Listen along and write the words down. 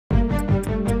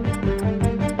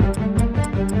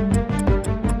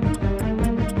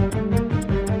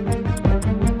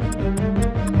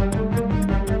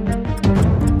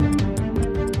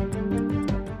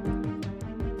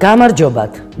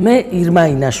გამარჯობათ, მე ირმა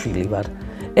ინაშვილი ვარ.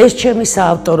 ეს ჩემი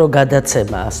საავტორო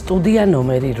გადაცემაა, სტუდია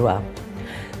ნომერი 8.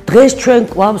 დღეს ჩვენ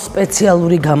კვლავ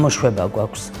სპეციალური გამოშვება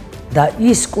გვაქვს და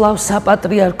ის კვლავ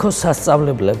საპატრიარქოს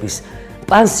სასწავლებლების,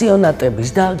 პანსიონატების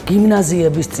და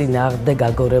გიმნაზიების წინააღმდეგ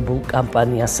აგორებულ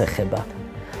კამპანიას ეხება.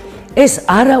 ეს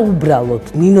არაუბრალოდ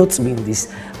ნინოწმინდის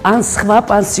ან სხვა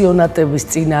პანსიონატების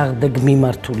წინააღმდეგ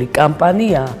მიმართული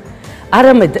კამპანია,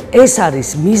 არამედ ეს არის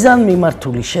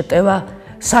მიზანმიმართული შეტევა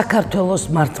საქართველოს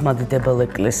მართლმადიდებელ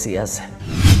ეკლესიაზე.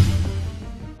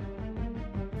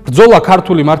 ბრძოლა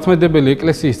ქართული მართლმადიდებელი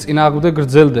ეკლესიის წინააღმდეგ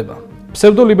გრძელდება.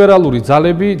 ფსევდოლიბერალური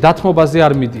ძალები დათმობაზე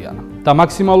არ მიდიან და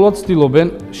მაქსიმალურად ცდილობენ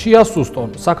შეასუსტონ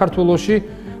საქართველოში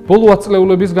ბოლო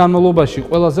ათწლეულების განმავლობაში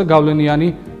ყველაზე გავლენიანი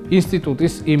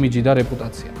ინსტიტუტის იმიჯი და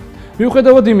რეპუტაცია.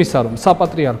 მიუხედავად იმისა, რომ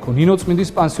საპატრიარქო ნინოწმინდის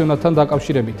პანსიონატთან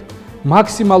დაკავშირებით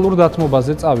მაქსიმალურ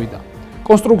დათმობაზე წავიდა,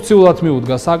 კონსტრუქციულად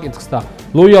მიუდგა საკითხს და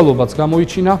ლოიალობაც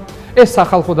გამოიჩინა, ეს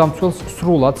სახალხო დამცველს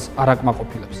სრულად არ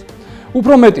აკმაყოფილებს.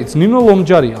 უფრო მეტიც, ნინო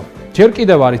ლომჯარია ჯერ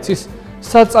კიდევ არ იცის,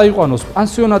 სად წაიყვანოს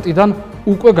პანსიონატიდან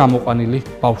უკვე გამოყვანილი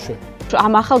ბავშვები.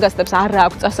 ამ ახალგაზრდებს არ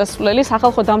აქვს წასასვლელი,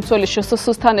 სახალხო დამცველი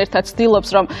შსს-თან ერთად ცდილობს,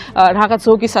 რომ რაღაც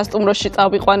ზოგი სასტუმროში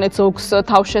წავიყვანეთ, ზოგს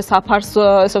თავშესაფარს,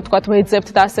 ესე ვთქვათ, ვეძებთ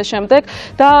და ასე შემდეგ.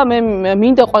 და მე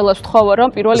მინდა ყველას ვთხოვო, რომ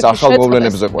პირველი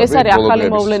ეს არის ახალი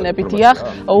მოვლენები, დიახ,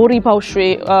 ორი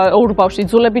ბავშვი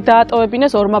იძულებით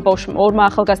დაატოვებინეს, ორმა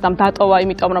ახალგაზრდამ დატოვა,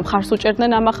 იმიტომ რომ ხარს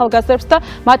უჭერდნენ ამ ახალგაზრდებს და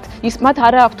მათ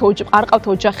არ აქვთ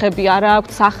ოჯახები, არ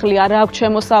აქვთ სახლი, არ აქვთ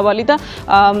შემოსავალი და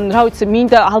რა ვიცი,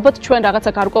 მინდა ალბათ ჩვენ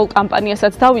რაღაცა გარკვეულ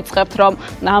კამპანიასაც დავიწყებთ, რომ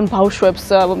ამ ბავშვებს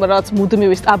რაღაც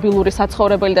მუდმივი სტაბილური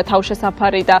საცხოვრებელი და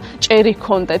თავშესაფარი და ჭერი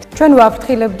ჰქონდეთ. ჩვენ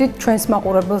ვაფრთხილებდით ჩვენს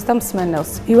მაყურებელს და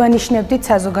მსმენელს. ვივანიშნებდით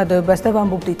საზოგადოებას და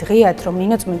ვამბობდით ღიად, რომ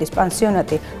ნინოწმინდის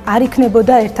პანსიონატი არ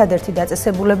იქნებოდა ერთადერთი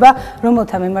დაწესებულება,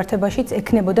 რომელთა მიმართებაშიც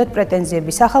ექნებოდათ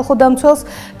პრეტენზიები სახალხო დამცველს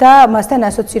და მასთან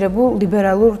ასოცირებულ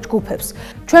ლიბერალურ ჯგუფებს.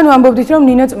 ჩვენ ვამბობდით, რომ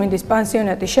ნინოწმინდის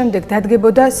პანსიონატის შემდეგ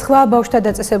დადგებოდა სხვა ბავშვთა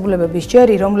დაწესებულებების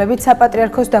ჯერი, რომლებიც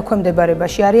საპატრიარქოს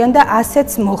დაქვემდებარებაში არიან და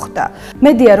ასეც მოხდა.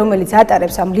 მედია, რომელიც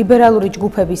ატარებს ამ ლიბერალური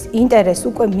ჯგუფების ინტერესს,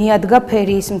 უკვე მიადგა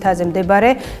ფერიის მთაზე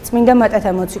მდებარე წმინდა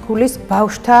მატათა მოციქულის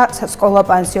ბავშვთა სკოლა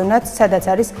პანსიონატს, სადაც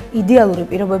არის იდეალური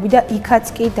პირობები და იქაც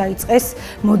კი დაიწყეს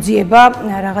მოძიება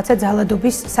რაღაცა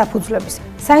ძალადობის საფუძვლების.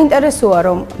 საინტერესოა,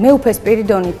 რომ მეუფე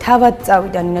სპირიდონი თავად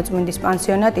წავიდა ნინოწმინდის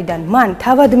პანსიონატიდან, მან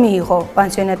თავად მიიღო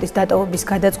პანსიონატის დატოვების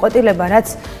გადაწყვეტილება, რაც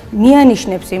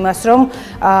მიანიშნებს იმას, რომ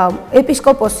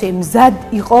ეპისკოპოსი მზად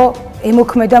იყო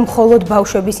ემოქმედა მხოლოდ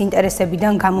ბავშვების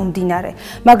ინტერესებიდან გამომდინარე,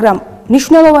 მაგრამ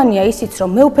მნიშვნელოვანია ისიც, რომ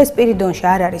მეუფე სპირიდონში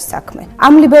არ არის საქმე.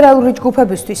 ამ ლიბერალური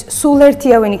ჯგუფებისთვის სულ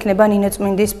ერთიავენ იქნება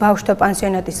ნინოწმინდის ბავშვთა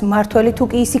პანსიონატის მმართველი, თუ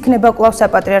კი ის იქნება კვლავ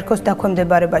საპატრიარქოს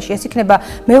დაქვემდებარებაში. ეს იქნება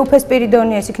მეუფე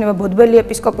სპირიდონი, ეს იქნება ბოდბელი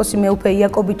ეპისკოპოსი მეუფე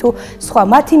იაკობი თუ სხვა.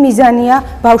 მათი მიზანია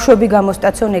ბავშვები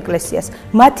გამოსტაცონ ეკლესიას.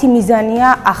 მათი მიზანია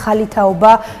ახალი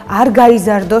თაობა არ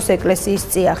გაიზარდოს ეკლესიის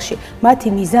წიაღში. მათი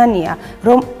მიზანია,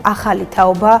 რომ ახალი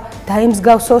თაობა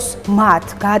დაემსგავსოს მათ,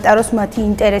 გაატაროს მათი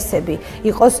ინტერესები,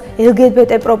 იყოს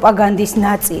LGBT პროპაგანდის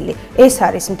ნაწილი. ეს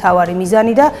არის მთავარი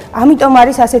მიზანი და ამიტომ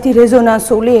არის ასეთი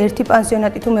რეზონანსული ერთი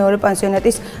პანსიონატი თუ მეორე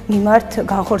პანსიონატის მიმართ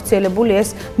განხორციელებული ეს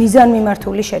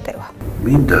მიზანმიმართული შეტევა.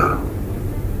 მინდა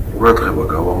ყურადღება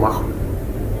გავამახვილო,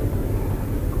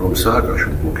 რომ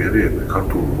სააკაშვილ ბლოგერიები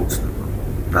ქართულ მოცნებამ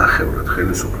ნახევრად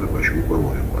ხელისუფლებაში უკვე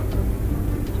მოიყვანა.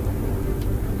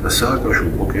 და სააკაშვილ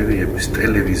ბლოგერიების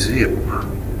ტელევიზიებმა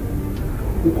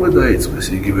უკვე დაიწყეს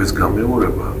იგივეს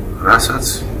გამეორება, რასაც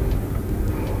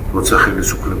როცა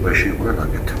ხელისუფლებაში იყვნენ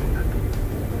აკეთებდნენ.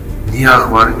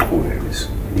 ნიაღვარი ტყუილის,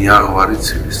 ნიაღვარი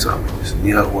ცილის წამების,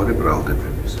 ნიაღვარი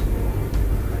ბრალდებების.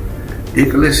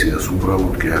 ეკლესიას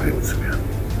უბრალოდ კი არ ეუძვიან.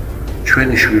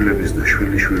 ჩვენი შვილების და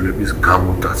შვილიშვილების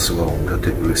გამოტაცვა უნდათ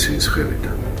ეკლესიის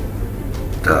ხელიდან.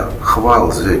 და ხვალ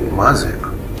ზეგ მაზეგ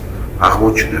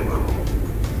აღმოჩნდება, რომ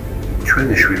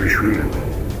ჩვენი შვილიშვილები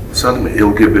სადმე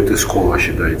LGBT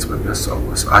სკოლაში დაიწყებენ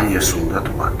სწავლას, აი ეს უნდათ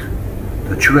მათ.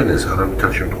 და ჩვენ ეს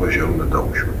არავითარ შემთხვევაში არ უნდა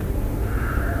დავუშვათ.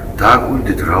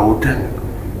 დააკვირდით რაოდენობა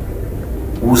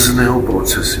უზნეო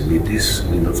პროცესი მიდის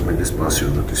ნინოწმინდის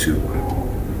პანსიონატის ირგვლივ.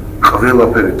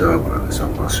 ყველაფერი დააბრალეს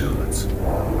ამ პანსიონატს.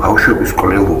 ბავშვების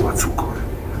კვლელობაც უკვე,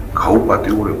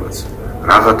 გაუპატიურებაც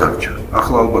რაღა დარჩა.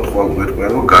 ახლა ალბათ ხვალ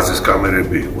გვეტყვიან, რომ გაზის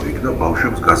კამერები იყო იქ და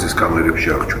ბავშვებს გაზის კამერებში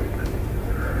აღჭურვდნენ.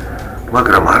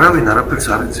 მაგრამ არავინ არაფერს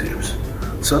არ ეძიებს.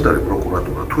 სად არის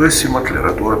პროკურატურა? თუ ეს სიმართლე,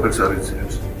 რატო არაფერს არ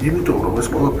ეძიებს? იმიტომ რომ ეს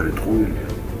ყველაფერი ტყუილია.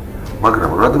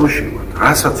 მაგრამ რა დროშივად,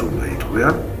 რასაც უნდა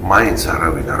იტყვიან, მაინც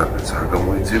არავინ არაფერს არ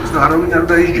გამოიძიებს და არავინ არ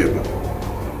დაისჯება.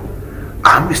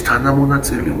 ამის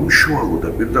თანამონაწილე უშუალო და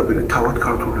პირდაპირ თავად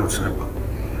ქართული ოცნება.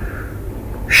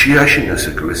 შეაშინეს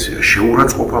ეკლესია,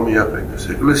 შეურაცხყოფა მიაყენეს.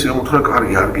 ეკლესიამ უთხრა,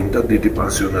 კარი არ გინდა დიდი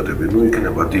პანსიონატები, ნუ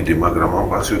იქნება დიდი, მაგრამ ამ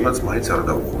პანსიონატს მაინც არ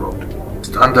დავუხურავთ.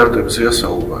 სტანდარტებზეა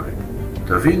საუბარი.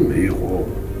 და ვინმე იყო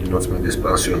ინოცმედის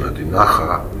პანსიონატი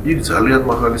ნახა, იქ ძალიან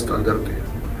მაღალი სტანდარტია.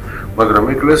 მაგრამ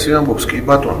ეკლესია ამბობს, კი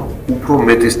ბატონო, უფრო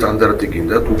მეტი სტანდარტი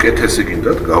გინდათ, უკეთესი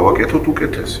გინდათ, გავაკეთოთ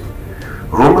უკეთესი.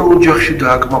 რომელ ოჯახში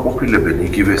დააკმაყოფილებენ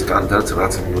იგივე სტანდარტს,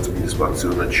 რაც ინოცმედის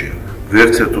პანსიონატშია?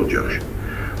 ვერც ერთ ოჯახში.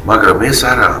 მაგრამ ეს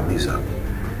არაა მიზანი.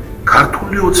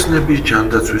 ქართული ოცნების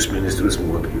ჯანდაცვის მინისტრის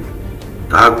მოადგილე.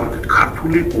 დააკვირდით,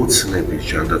 ქართული ოცნების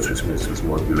ჯანდაცვის მინისტრის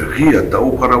მოადგილე ღიად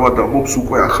დაუფარავად ამბობს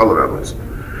უკვე ახალ რამეს,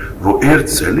 რომ ერთ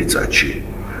წელიწადში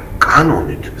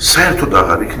კანონით საერთოდ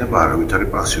აღარ იქნება არავითარი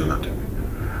პანსიონატები.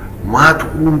 მათ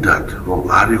უნდათ, რომ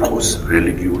არ იყოს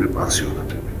რელიგიური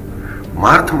პანსიონატები.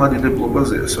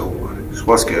 მართლმადიდებლობაზეა საუბარი,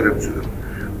 სხვას კი არ ებრძვიან.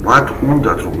 მათ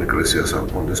უნდათ, რომ ეკლესიას არ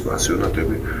ჰქონდეს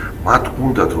პანსიონატები, მათ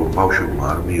უნდათ, რომ ბავშვებმა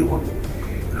არ მიიღონ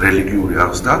რელიგიური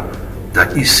აღზრდა და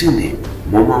ისინი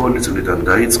მომავალი წლიდან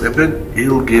დაიწყებენ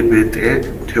LGBT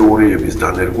თეორიების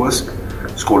დანერგვას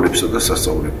სკოლებსა და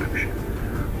სასწავლებლებში.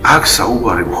 აქ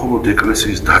საუბარი მხოლოდ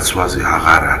ეკლესიის დაცვაზე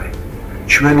აღარ არის.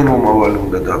 ჩვენი მომავალი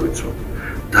უნდა დავიცვათ.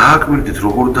 დააკვირდით,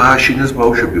 როგორ დააშინეს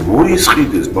ბავშვები,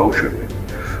 მოისყიდეს ბავშვები.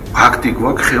 ფაქტი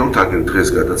გვაქვს, ხელთ აგერ დღეს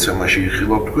გადაცემაში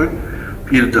იხილავთ თქვენ,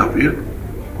 პირდაპირ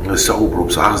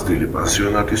საუბრობს აღზრდილი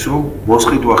პანსიონატის, რომ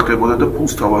მოსყიდვა ხდებოდა და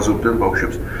ფულს თავაზობდნენ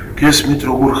ბავშვებს. გესმით,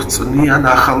 როგორ ხწნიან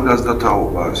ახალგაზრდა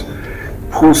თაობას.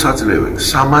 ფულს აძლევენ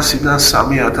 300-დან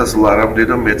 3000 ლარამდე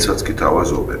და მეტსაც კი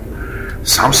თავაზობენ.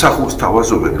 სამსახურს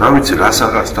თავაზობენ, რა ვიცი, რას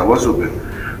აღარც თავაზობენ,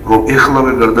 რომ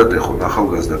ეხლავე გარდატეხონ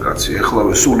ახალგაზრდა კაცი,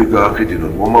 ეხლავე სული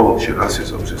გააყიდინონ, მომავალში რას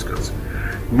იზამს ეს კაცი.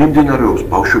 მიმდინარეობს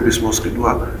ბავშვების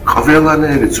მოსყიდვა,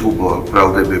 ყველანაირი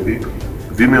ბრალდებები,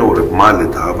 ვიმეორებ, მალე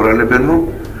დააბრალებენ, რომ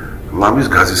ლამის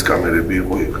გაზის კამერები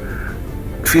იყო იქ.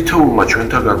 თვითონმა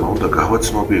ჩვენთაგანმა უნდა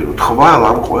გავაცნობიეროთ ხვალ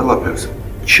ამ ყველაფერს,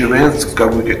 ჩვენს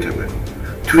გავიკეთებენ.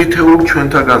 თვითონ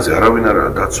ჩვენთაგანზე არავინ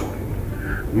არაა დაცული.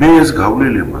 მე ეს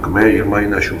გავლილი მაქვს, მე ირმა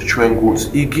ინაშვილს ჩვენ გუნდს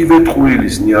იგივე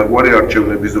ტყუილის ნიაგვარი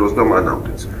არჩევნების დროს და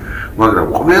მანამდეც. მაგრამ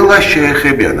ყველა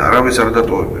შეეხებიან, არავის არ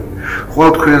დატოვებენ. ხვალ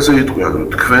თქვენზე იტყვიან, რომ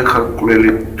თქვენ ხართ მკვლელი,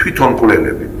 თვითონ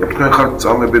მკვლელები, რომ თქვენ ხართ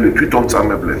წამებელი, თვითონ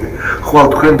წამებლები. ხვალ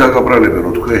თქვენ დაგაბრალებენ,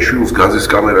 რომ თქვენ შვილს გაზის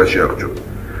კამერაში აღჭოთ.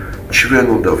 ჩვენ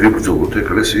უნდა ვიბრძოლოთ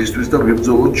ეკლესიისთვის და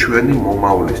ვიბრძოლოთ ჩვენი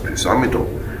მომავლისთვის. ამიტომ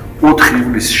 4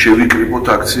 ივლისს შევიკრიბოთ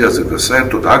აქციაზე და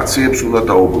საერთოდ აქციებს უნდა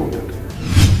დაუბრუნდეთ.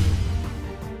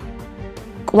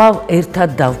 კვლავ ერთად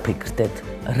დავფიქრდეთ,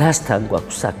 რასთან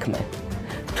გვაქვს საქმე.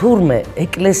 თურმე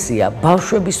ეკლესია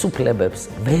ბავშვების უფლებებს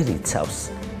ვერ იცავს.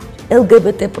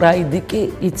 LGBT პრაიდი კი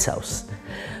იცავს.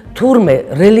 თურმე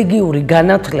რელიგიური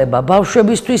განათლება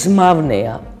ბავშვებისთვის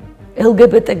მავნეა.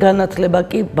 LGBT განათლება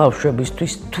კი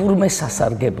ბავშვებისთვის თურმე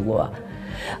სასარგებლოა.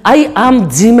 აი ამ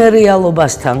ძიმე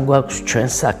რეალობასთან გვაქვს ჩვენ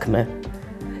საქმე.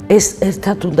 ეს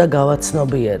ერთად უნდა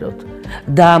გავაცნობიეროთ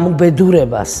და ამ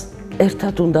უბედურებას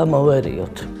ერთად უნდა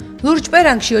მოვერიოთ. ლურჯ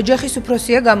პერანგში ოჯახის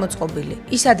უფროსია გამოწყობილი.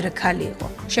 ის ადრე ქალი იყო.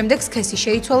 შემდეგ სქესი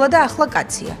შეიცვალა და ახლა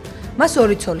კაცია. მას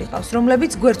 2 ცოლი ყავს,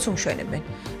 რომლებიც გვერდს უმშვენებენ.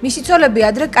 მისი ცოლები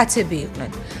ადრე კაცები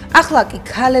იყვნენ. ახლა კი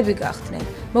ქალები გახდნენ.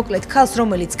 მოკლედ ქალს,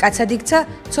 რომელიც კაცად იქცა,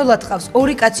 ცოლად ყავს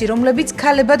 2 კაცი, რომლებიც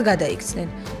ქალებად გადაიქცნენ.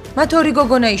 მათ 2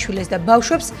 გოგონა იშვილეს და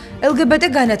ბავშვებს LGBT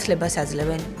განათლებას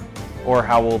აძლევენ. Or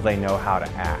how will they know how to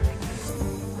act?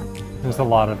 There's a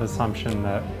lot of assumption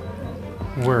that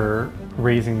we're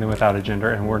raising them without a gender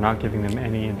and we're not giving them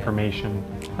any information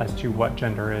as to what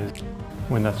gender is,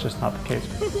 when that's just not the case.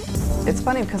 It's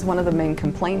funny because one of the main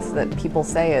complaints that people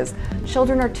say is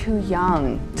children are too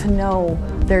young to know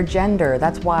their gender.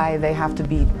 That's why they have to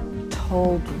be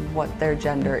told what their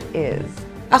gender is.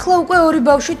 ახლა უკვე 2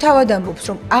 ბავშვი თავად ამბობს,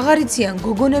 რომ აღარ იციან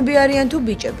გოგონები არიან თუ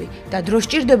ბიჭები და დრო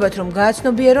სჭირდებათ, რომ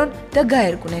გააცნობიერონ და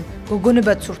გაერკვნენ,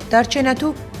 გოგონებად სურთ დარჩენა თუ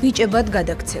ბიჭებად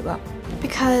გადაქცევა.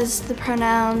 Because the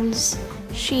pronouns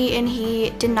she and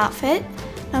he did not fit,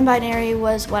 non-binary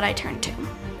was what I turned to.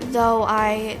 Though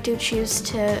I do choose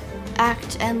to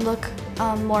act and look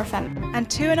more feminine. And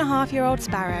 2.5-year-old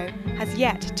Sparrow has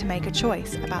yet to make a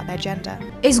choice about their gender.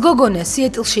 ეს გოგონა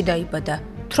სიეტლში დაიბადა.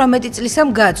 18 წლისამ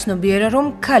გააცნობიერა, რომ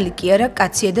ქალი კი არა,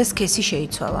 კაცია და სქესი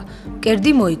შეიცვალა.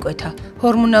 მკერდი მოიკვეთა,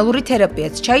 ჰორმონალური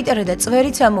თერაპიაც ჩაიტარა და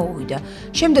წვერიც ამოუვიდა.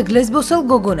 შემდეგ ლესბოსელ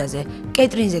გოგონაზე,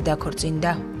 კეტრინზე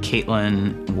დაქორწინდა. Caitlin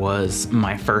was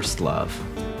my first love.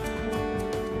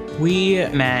 We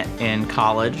met in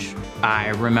college.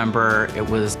 I remember it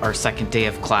was our second day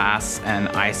of class and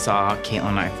I saw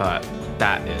Caitlin and I thought,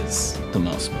 that is the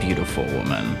most beautiful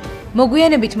woman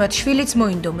მოგვიანებით მათ შვილიც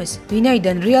მოინდომეს,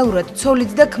 ვინაიდან რეალურად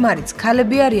ცოლიც და ქმარიც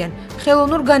ქალები არიან,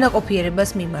 ხელოვნურ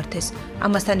განაყოფიერებას მიმართეს.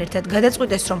 ამასთან ერთად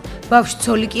გადაწყვიტეს, რომ ბავშვს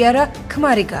ცოლი კი არა,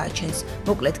 ქმარი გააჩენს.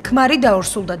 მოკლედ, ქმარი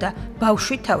დაორსულდა და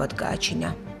ბავშვი თავად გააჩინა.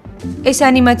 ეს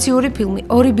ანიმაციური ფილმი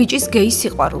ორი ბიჭის გეის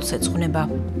სიყვარულს ეძღვნება.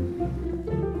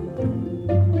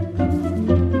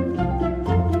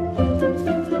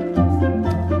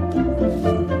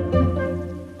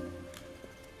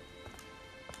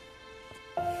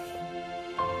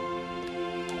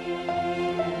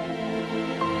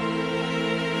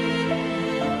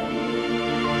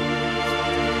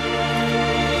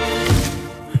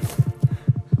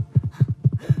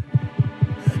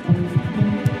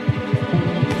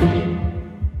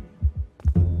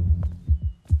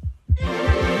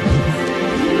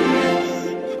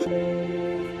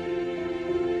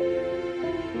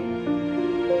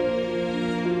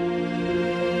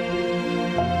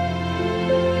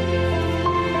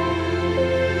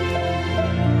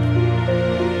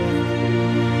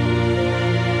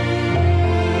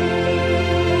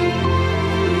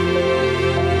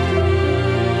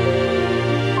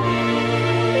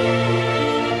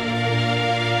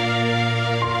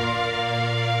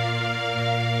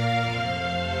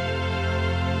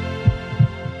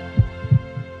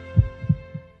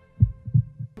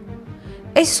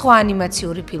 ეს სხვა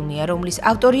ანიმაციური ფილმია, რომლის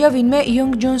ავტორია ვინმე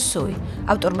იონგ ჯონ სუი.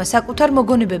 ავტორმა საკუთარ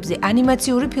მოგონებებზე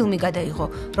ანიმაციური ფილმი გადაიღო,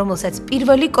 რომელსაც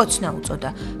პირველი კოცნა უწოდა.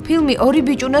 ფილმი ორი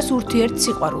ბიჭუნას ურთიერთ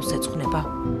სიყვარულს ეძღვნება.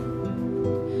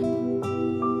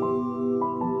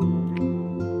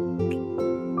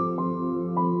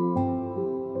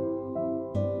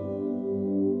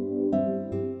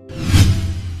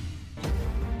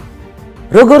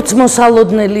 როგორც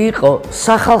მოსალოდნელი იყო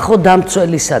სახალხო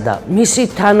დამცველისა და მისი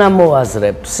თანამოაზრე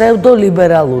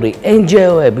ფსევდოლიბერალური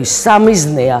NGO-ების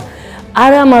სამიზნეა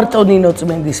არა მარტო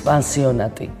ნინოწმინდის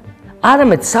პანსიონატი,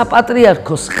 არამედ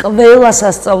საპატრიარქოს ყველა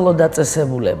სასწავლო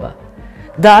დაწესებულება.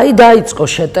 და აი დაიწყო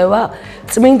შეტევა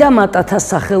წმინდა მატათას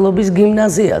სახელობის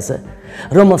გიმნაზიაზე,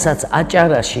 რომელსაც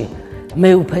აჭარაში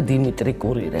მეუფე დიმიტრი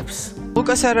კურირებს.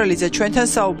 ლუკას არალიძე ჩვენთან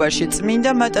საუბარში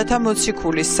წმინდა მატათა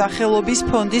მოციქულის სახელობის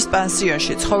ფონდის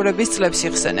პანსიონში ცხოვრების წლებს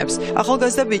იხსენებს.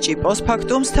 ახალგაზრდა ბიჭი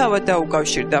პოსტფაქტუმს თავად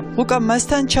დაუკავშირდა. ლუკა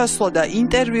მასთან ჩასვლა და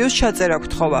ინტერვიუს ჩაწერა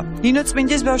გთხოვა.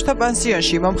 ნინოწმინდის ბავშვთა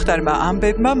პანსიონში მომხდარმა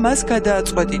ამბებმა მას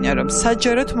გადააწყვეტინა, რომ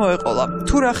საჯაროდ მოეყოლა.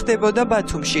 თუ რა ხდებოდა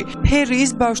ბათუმში,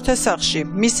 ფერიის ბავშვთა სახლში,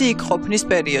 მისი იქ ყოფნის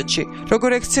პერიოდში,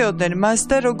 როგორ ექცეოდნენ მას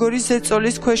და როგორი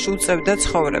ზეწოლის ქვეშ უწევდა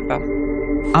ცხოვრება.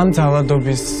 ამ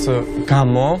ძალადობის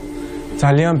გამო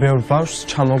ძალიან ბევრ ბავშვს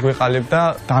ჩამოგვიყალიბდა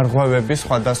დარღვევები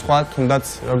სხვადასხვა, თუნდაც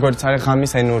როგორც არის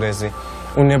ღამის ენურეზი,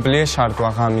 უნებლიე შარდვა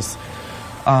ღამის.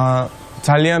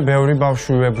 ძალიან ბევრი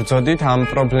ბავშვი ვებრძოდით ამ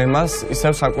პრობლემას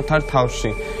ისევ საკუთარ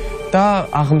თავში და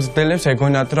აღმზრდელებს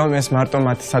ეგონათ, რომ ეს მარტო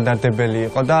მათი სადარდებელი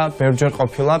იყო და ბევრჯერ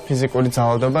ყოფილა ფიზიკური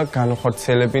ძალადობა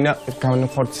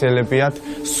განუხორციელებიათ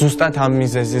ზუსტად ამ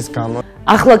მიზეზის გამო.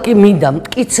 ახლა კი მინდა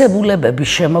მტკიცებულებები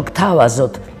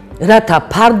შემოგთავაზოთ, რათა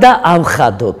ფარდა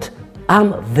ავხადოთ ამ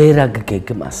ვერაგ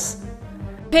გეგმას.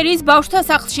 ფერიის ბავშვთა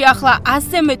სახლში ახლა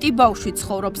 100-ზე მეტი ბავშვი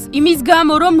ცხოვრობს. იმის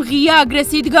გამო, რომ ღია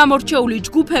აგრესიით გამორჩეული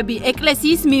ჯგუფები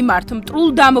ეკლესიის მიმართ მტრულ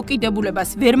დამოკიდებულებას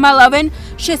ვერ მალავენ,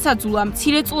 შესაძლოა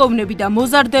მცირეწლოვნები და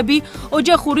მოზარდები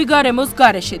ოჯახური გარემოს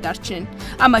გარეშე დარჩნენ.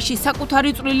 ამაში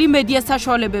საკუთარი წვლილი მედია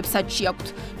საშუალებებსაც შეაქვთ.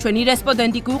 ჩვენი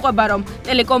რესპონდენტი გვიყვება, რომ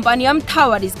ტელეკომპანია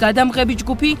მთავარის გადამღები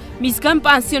ჯგუფი მისგან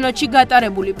პანსიონატში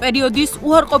გატარებული პერიოდის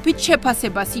უარყოფით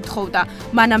შეფასებას ითხოვდა.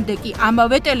 მანამდე კი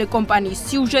ამავე ტელეკომპანიის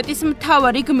სიუჟეტის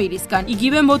მთავარი გმირისგან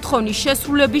იგივე მოთხოვნის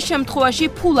შესრულების შემთხვევაში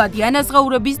ფულადი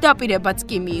ანაზღაურების დაპირებაც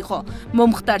კი მიიღო.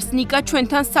 მომხდარს ნიკა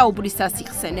ჩვენთან საუბრისას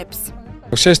იხსენებს.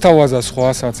 შესთავაზა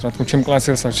სხვასაც, რა თქმა უნდა, ჩემ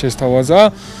კლასელსაც შესთავაზა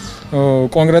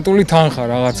კონკრეტული თანხა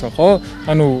რაღაცა, ხო?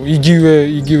 ანუ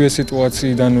იგივე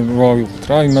სიტუაციიდან რა ვიყოთ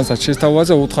რა, იმასაც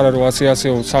შესთავაზა, უთხრა რომ ასე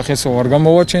სახესო არ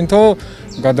გამოვაჩენთო,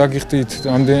 გადაგიხდით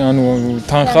ანუ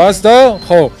თანხას და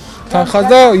ხო, თანხას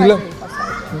და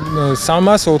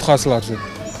 300-400 ლარზე.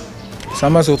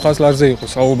 300-400 ლარზე იყო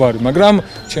საუბარი, მაგრამ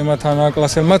ჩემმა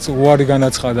თანაკლასელმაც უარი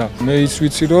განაცხადა. მე ის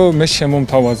ვიცი, რომ მე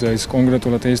შემომთავაზა ის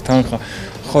კონკრეტულად ეს თანხა.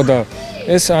 ხო და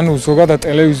ეს ანუ ზოგადად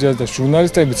ტელევიზიას და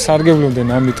ჟურნალისტები სარგებლობდნენ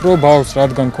ამით, რომ ბავშვს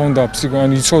რადგან ქონდა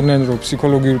იცოდნენ, რომ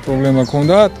ფსიქოლოგიური პრობლემა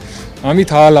ქონდათ, ამით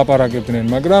აალაპარაკებდნენ,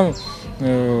 მაგრამ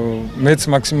მეც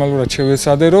მაქსიმალურად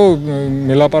შევეცადე, რომ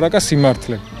მელაპარაკა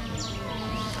სიმართლე.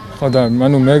 ხო და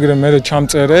ანუ მე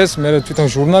ჩამწერეს, მე თვითონ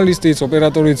ჟურნალისტიც,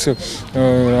 ოპერატორიც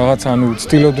რაღაც ანუ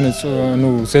ცდილობდნენ ანუ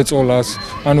ზეწოლას,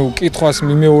 ანუ კითხვას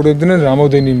მიმეორებდნენ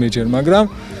რამოდენიმეჯერ, მაგრამ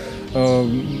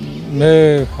მე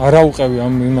არ ავყევი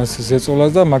ამ იმას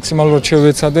ზეწოლას და მაქსიმალურად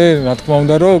შევეცადე, რა თქმა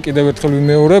უნდა, რომ კიდევ ერთხელ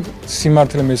ვიმეორებ,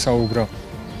 სიმართლე მესაუბრა.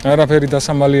 არაფერი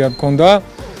დასამალი არ მქონდა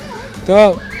და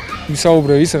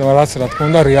ვისაუბრე ის რაც რა თქმა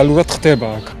უნდა რეალურად ხდება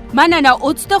აქ. მანანა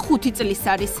 25 წლის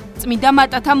არის. წმინდა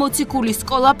მატათა მოციქულის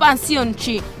სკოლა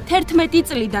პანსიონში 11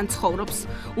 წლიდან ცხოვრობს.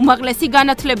 უმაღლესი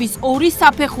განათლების 2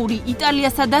 საფეხური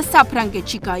იტალიასა და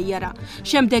საფრანგეთში გაიარა.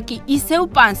 შემდეგ კი ისევ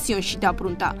პანსიონში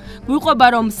დაბრუნდა. გვიყვება,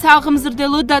 რომ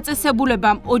საღმზრდელო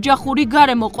დაწესებულებამ ოჯახური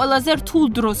გარემო ყველაზე რთულ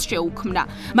დროს შეუქმნა.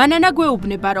 მანანა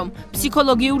გვეუბნება, რომ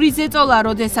ფსიქოლოგიური ზეწოლა,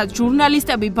 როდესაც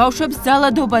ჟურნალისტები ბავშვებს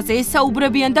ძალადობაზე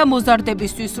ესაუბრებიან და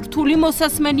მოზარდებისთვის რთული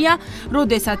მოსასმენია,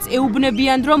 როდესაც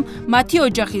ეუბნებიან, რომ მათი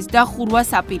ოჯახის დახურვას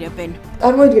აპირებენ.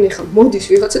 წარმოიდგინე ხა მოდის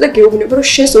ვიღაცა და გეუბნება, რომ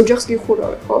შენს ოჯახს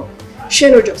გიხურავე, ხო?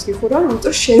 შენ ოჯახს გიხურავ,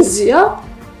 იმიტომ შენზია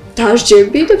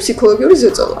დასჯები და ფსიქოლოგიური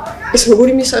ზეწოლა. ეს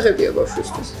როგორი მისაღებია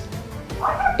ბავშვისთვის?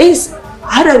 ეს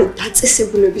არ არის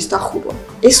დაწესებულების დახურვა.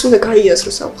 ეს უნდა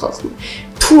გაიაზროს ამ ხალხმა.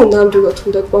 თუ ნამდვილად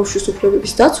უნდათ ბავშვის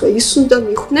უფლებების დაცვა, ის უნდა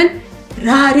მიხვდნენ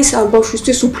რა არის ამ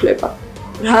ბავშვისთვის უფლება.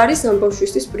 რა არის ამ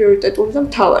ბავშვისთვის პრიორიტეტული და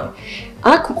მთავარი.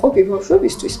 აქ მყოფი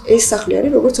ბავშვებისთვის ეს სახლი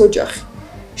არის როგორც ოჯახი.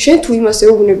 შენ თუ იმას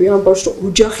ეუბნები ამ ბავშვს, რომ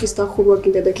ოჯახის დახურვა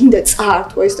გინდა და გინდა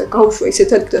წაართვა ეს და გაუშვა ისეთ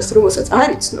ადგილას, რომელსაც არ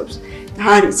იცნობს და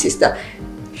არ იცის და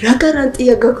რა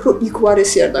გარანტია გაქვს, რომ იქ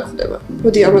უარესი არ დახვდება?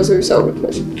 მოდი ამაზე ვისაუბროთ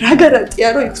მაშინ. რა გარანტია,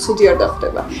 რომ იქ ცუდი არ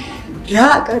დახვდება? რა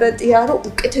გარანტია, რომ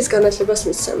უკეთეს განათლებას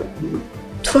მისცემენ?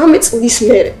 18 წლის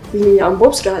მერე ვინმე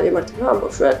ამბობს რა ემართება ამ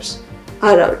ბავშვებს?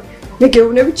 არავინ. მე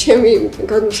გეუბნები ჩემი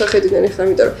გადმოსახედიდან ახლა,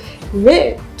 იმიტომ რომ მე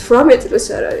 18 წელს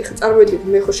არ არის, ხა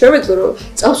წარმოიდგინე მე ხო შემეძლო რომ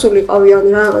წავსულიყავი ან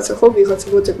რაღაცა ხო ვიღაცა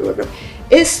მოძებნა, მაგრამ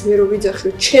ეს მე რომ ვიძახი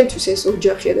რომ ჩემთვის ეს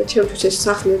ოჯახია და ჩემთვის ეს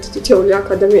სახლია და თითოეული აქ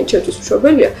ადამიანი ჩემთვის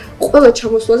მშობელია, ყველა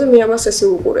ჩამოსვლაზე მე ამას ესე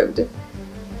ვუყურებდი.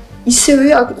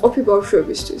 ისევეა აქ მყოფი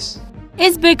ბავშვებისთვის.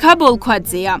 ეს ბექა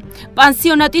ბოლქვაძეა,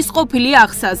 პანსიონატის ყოფილი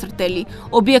აღსაზრდელი.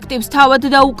 ობიექტივს თავად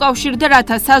დაუკავშირდა,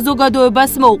 რათა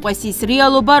საზოგადოებას მოუყვეს ის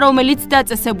რეალობა, რომელიც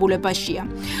დაწესებულებაშია.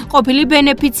 ყოფილი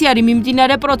ბენეფიციარი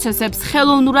მიმდინარე პროცესებს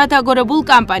ხელოვნურად აგორებულ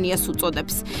კამპანიას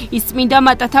უწოდებს. ის წმინდა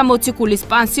მატათა მოციქულის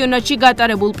პანსიონატში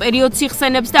გატარებულ პერიოდს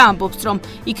იხსენებს და ამბობს, რომ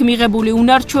იქ მიღებული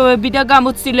უნარჩვევები და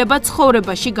გამოცდილება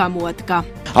ცხოვრებაში გამოადგა.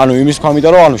 ანუ იმის ქვამიდა,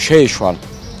 რომ შეეშვალ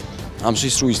ამ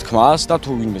სისრუის თქმას და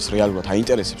თუ ვინმეს რეალურად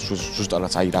აინტერესებს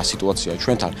ზუსტადაც აი რა სიტუაციაა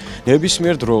ჩვენთან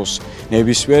ნებისმიერ დროს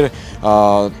ნებისმიერ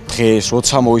დღეს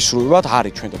როცა მოისრულებათ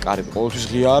არის ჩვენთან კარები ყოველთვის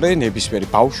ღია არის ნებისმიერი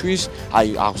ბავშვის აი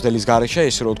აღზრდელის გარეშე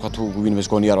ესე რომ თქვა თუ ვინმეს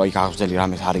გონია რომ აი აღზრდელი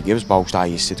რამეს არიგებს ბავშვს და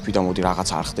აი ესე თქვი და მოდი რაღაც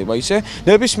არ ხდება ისე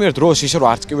ნებისმიერ დროს ისე რომ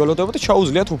არც კი ველოდება და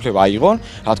ჩაუძლიათ უფლება აიღონ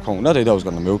რა თქმა უნდა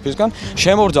დედაუსგან და მეუფისგან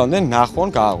შემორძავდნენ ნახონ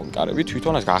გააღონ კარები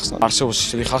თვითონ ეს გახსნა არსებობს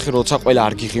ისეთი ხალხი როცა ყველა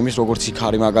არ გიღიმის როგორც იქ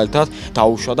არის მაგალითად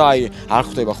დაუშვა და აი არ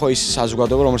ხდება ხო ის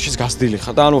საზოგადოება რომელშიც გასდილი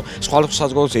ხარ და ანუ სხვა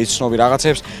საზოგადოებას ეცნობი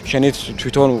რაღაცებს შენით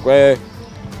თვითონ უკვე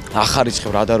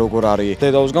ახარიცხებ რა და როგორ არის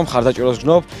დედაუსგან მხარდაჭერას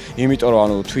გნობ იმიტომ რომ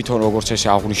ანუ თვითონ როგორც ესე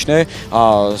აღნიშნე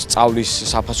სწავლის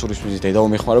საფასურის მიზეზით დედა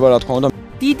უმეხმარება რა თქმა უნდა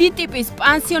დიდი ტიპის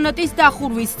პანსიონატის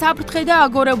დახურვის საფრთხე და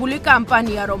აგორებული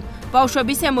კამპანია რომ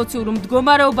ბავშვების ემოციურ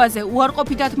მდგომარეობაზე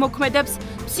უარყოფითად მოქმედებს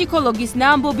ფსიქოლოგის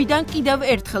ნაამბობიდან კიდევ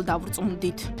ერთხელ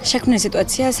დავრწმუნდით. შექმნილი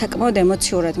სიტუაცია საკმაოდ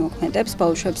ემოციურად მოქმედებს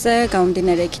ბავშვებზე,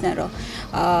 გამომდინარე იქიდან, რომ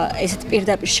ესეთ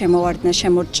პირდაპირ შემოვარდნა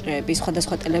შემორჭრები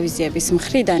სხვადასხვა ტელევიზიების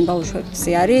მხრიდან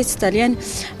ბავშვებზე არის ძალიან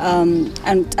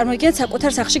ანუ წარმოგიდგენთ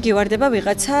საკუთარ სახლში გივარდება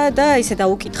ვიღაცა და ისე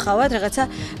დაუკითხავად რაღაცა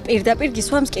პირდაპირ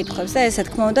გისვამს კითხვებს და ეს რა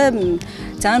თქმა უნდა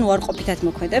ძალიან უარყოფითად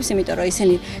მოქმედებს, იმიტომ რომ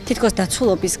ისინი თითქოს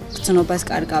დაცულობის გზნობას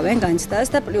კარგავენ განცდას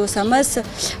და პლუს ამას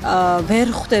ვერ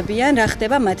ხვდებიან რა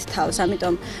ხდება მათ თავს.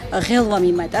 ამიტომ ღელვა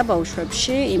მიმატა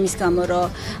ბავშვებში იმის გამო რომ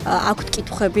აქვთ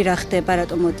კითხვები რა ხდება,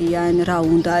 რატომ მოდიან, რა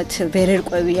უნდათ, ვერ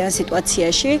ერკვევიან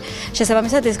სიტუაციაში.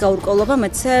 შესაბამისად ეს გაურკვევლობა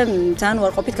მათზე ძალიან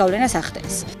უარყოფით გავლენას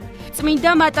ახდენს.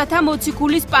 წმინდა მატათა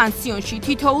მოციქულის პანსიონში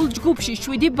თითოეულ ჯგუფში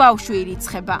 7 ბავშვი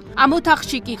ირიცხება. ამ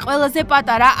ოთახში კი ყველაზე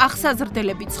პატარა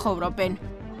აღსაზრდელები ცხოვრობენ.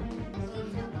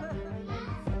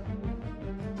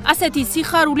 ასეთი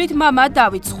სიხარულით მამა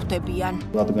დავით ხვდებიან.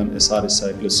 რადგან ეს არის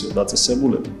საეკლესიო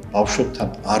დაწესებულება, ბავშვებთან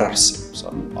არ არსებობს,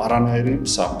 ანუ არანაირი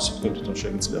სამოსი. თვითონ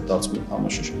შეგიძლიათ დარწმუნდეთ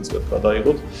ამაში, შეგიძლიათ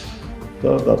გადაიღოთ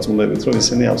და დარწმუნდებით, რომ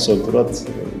ისინი აბსოლუტურად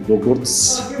როგორც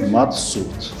მათ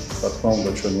სურთ. რა თქმა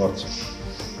უნდა, ჩვენ ვართ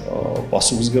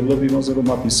პასუხისმგებლები იმაზე, რომ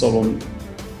მათ ისწავლონ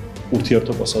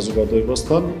ურთიერთობა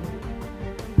საზოგადოებასთან.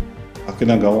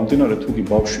 აქედან გამომდინარე, თუ კი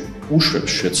ბავშვი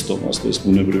უშვებს შეცდომას და ეს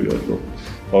ბუნებრივია, რომ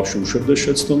ბავშვი უშვებდეს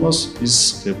შეცდომას, ის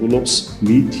ღებულობს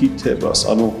მითითებას,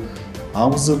 ანუ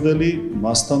ამზრდელი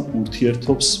მასთან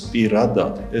ურთიერთობს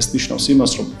პირადად. ეს ნიშნავს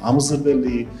იმას, რომ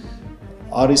ამზრდელი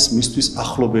არის მისთვის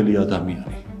ახლობელი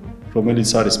ადამიანი, რომელიც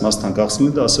არის მასთან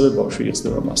გახსნილი და ასევე ბავშვი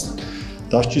იხსნება მასთან.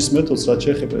 დასჯის მეთოდს რაც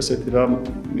შეეხება ესეთი რამ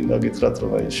მინდა გითხრათ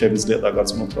რომ აი შემიძლია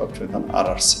დაგარწმუნოთ რომ ჩვენთან არ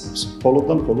არსებობს. მხოლოდ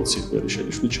და მხოლოდ სიკვდილი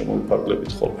შენიშვნით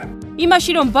შემოვიფარგლებით ხოლმე.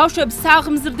 იმაში რომ ბავშვებს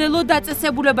საღმზრდელო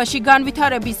დაწესებულებაში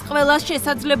განვითარების ყველა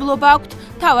შესაძლებლობა აქვთ,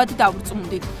 თავად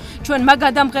დავრწმუნდით. ჩვენმა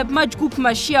გადამღებმა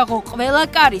ჯგუფმა შეაღო ყველა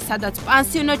კარი, სადაც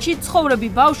პანსიონატში ცხოვრები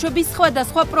ბავშვები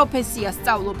სხვადასხვა პროფესიას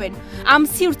სწავლობენ. ამ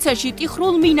სივრცეში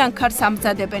ტიხრულ მინანქარს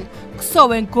ამზადებენ,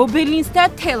 ქსოვენ გობელინს და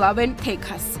თელავენ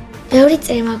თექას. ბევრი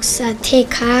წერი მაქვს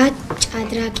თექა,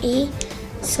 ჭადრაკი,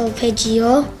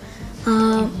 სოლფეჯიო,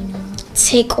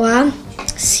 ცეკვა,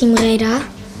 სიმღერა.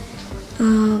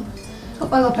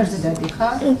 ყველაფერზე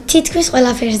დადიხარ? თითქმის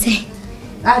ყველაფერზე.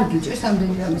 არ გიჭირს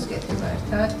ამდენი რამის კეთება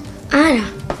ერთად? არა.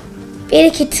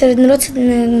 პირიქით, როცა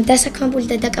დასაქმებული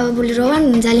და დაკავებული რო ვარ,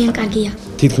 ძალიან კარგია.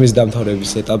 თითქმის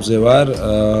დამთავრების ეტაპზე ვარ.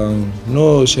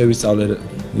 შევისწავლე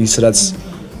ის რაც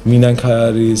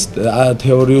მინანქარის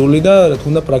თეორიული და რა თქმა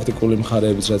უნდა პრაქტიკული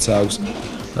მხარეებიც რაც აქვს.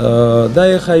 და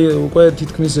ეხლა უკვე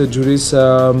თითქმის ჯვრის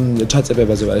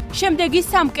ჩაწებებაზე ვარ. შემდეგი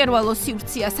სამკერვალო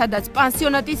სივრცეა, სადაც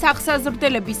პანსიონატის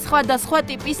აღსაზრდელები სხვადასხვა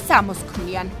ტიპის სამოს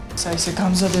ქმნიან. ისე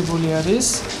გამზადებული არის.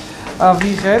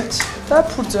 ვიღებთ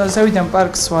და ზევიდან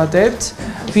პარკს ვადებთ,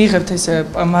 ვიღებთ ესე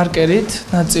მარკერით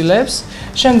ნაწილებს.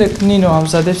 შემდეგ ნინო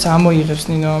ამზადებს, ამოიღებს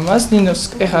ნინო ამას. ნინოს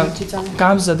ეხლა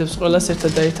გამზადებს ყველას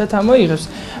ერთად და ერთად ამოიღებს.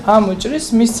 ამოჭრის,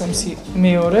 მისცემს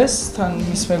მეორეს, თან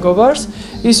მის მეგობარს.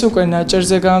 ის უკვე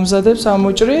ნაჭერზე გამზადებს,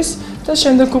 ამოჭრის და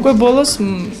შემდეგ უკვე ბოლოს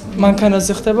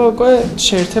მანქანაზე ხდება უკვე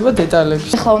შეერთება დეტალები.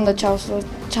 ეხლა უნდა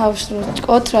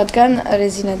ჩავშროჭკოთ, რადგან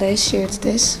რეზინა და ის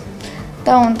შეერთდეს.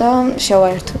 და უნდა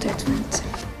შევაერთოთ ერთმანეთზე.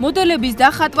 მოდელების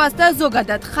დახატვას და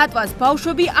ზოგადად ხატვას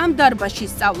ბავშვები ამ დარბაზში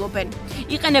სწავლობენ.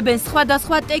 იყენებენ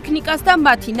სხვადასხვა ტექნიკას და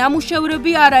მათი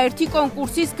ნამუშევრები არაერთი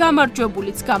კონკურსის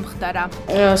გამარჯვებულიც გამხდარა.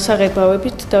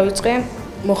 საღებავებით დავიწყე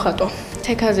მოხატვა.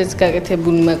 თექაზეც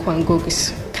გაკეთებული მაქვს ვან გოგის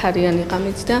ქარიანი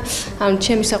ღამით და ამ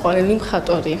ჩემი საყვარელი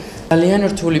მხატვარი. ძალიან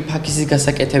რთული ფაქიზის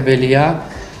გასაკეთებელია.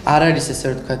 არ არის ესე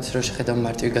რომ თქვა რომ შეხედავ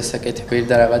მარტივი გასაკეთებელი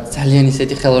და რაღაც ძალიან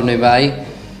ისეთი ხელოვნება აი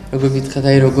როგორ გითხრათ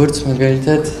აი როგორც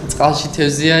მაგალითად წყალში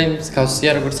თევზია იმის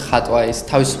გავსია როგორც ხატვა ის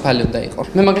თავისუფალი უნდა იყოს.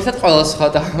 მე მაგალითად ყველას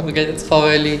ხატავ მაგალითად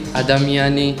ცხოველი,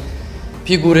 ადამიანი,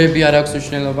 ფიგურები არ აქვს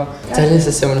მნიშვნელობა. ძალიან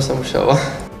სასიამოვნო სამუშაოა.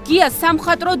 გიას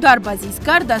სამხატვრო დარბაზის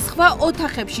გარდა სხვა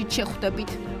ოთახებში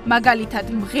შეხვდებით. მაგალითად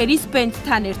მღერის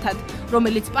ბენდთან ერთად,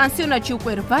 რომელიც პანსიონატში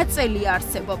უკვე 8 წელი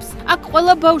არსებობს. აქ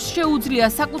ყველა ბავშვს შეუძლია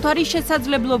საკუთარი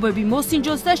შესაძლებლობები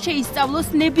მოსინჯოს და შეისწავლოს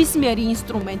ნებისმიერი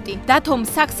ინსტრუმენტი. დათომ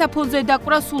საქსაფონზე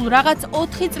დაკვრა სულ რაღაც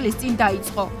 4 წლის წინ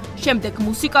დაიწყო. შემდეგ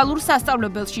მუსიკალურ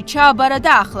სასწავლებელში ჩააბარა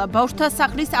და ახლა ბავშვთა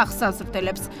სახლის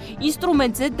აღსაზრდელებს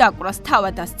ინსტრუმენტზე დაკვრას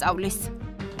თავად ასწავლის.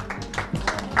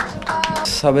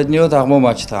 საბედნიეროდ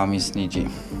აღმომაჩნდა ამის ნიჭი.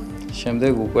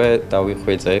 შემდეგ უკვე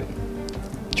დავიხვეწე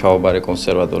ჩავაბარე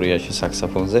კონსერვატორიაში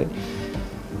საქსაფონზე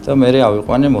და მე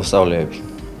ავიყვანე მოსწავლეები.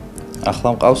 ახლა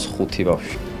მყავს 5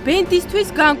 ბავშვი. ბენდისთვის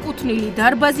განკუთვნილი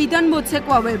დარბაზიდან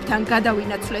მოცეკვავეებთან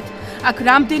გადავინაცვლეთ. აქ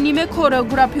რამდენიმე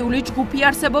ქორეოგრაფიული ჯგუფი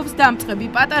არსებობს დამწყები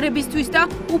პატარებისთვის და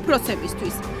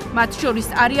უფროსებისთვის. მათ შორის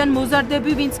არიან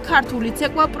მოზარდები, ვინც ქართული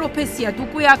ცეკვა პროფესიად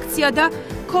უკვე აქცია და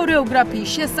ქორეოგრაფიის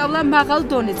შესწავლა მაღალ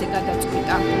დონეზე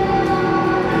გადაწყვიტა.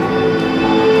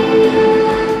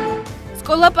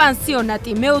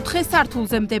 სკოლა-პანსიონატი მეოთხე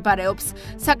სართულზე მდებარეობს.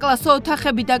 საკლასო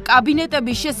ოთახები და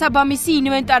კაბინეტების შესაბამისი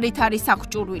ინვენტარით არის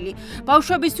აღჭურვილი.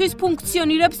 ბავშვებისთვის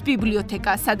ფუნქციონირებს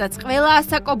ბიბლიოთეკა, სადაც ყველა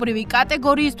ასაკობრივი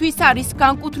კატეგორიისთვის არის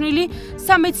განკუთვნილი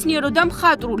სამეცნიერო და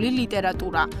მხატვრული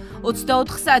ლიტერატურა.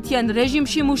 24 საათიან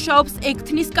რეჟიმში მუშაობს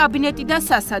ექთნის კაბინეტი და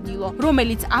სასადილო,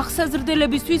 რომელიც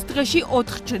აღსაზრდელებისთვის დღეში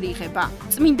 4 ჯერ იღება.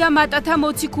 წმინდა მატათა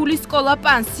მოციქულის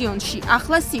სკოლა-პანსიონში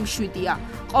ახლა სიმშვიდეა.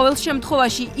 ყოველ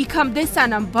შემთხვევაში იქამდე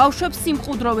სანამ ბავშვებს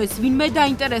სიმყუდროვეს ვინმე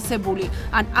დაინტერესებული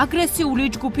ან აგრესიული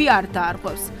ჯგუფი არ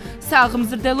დაარღვევს.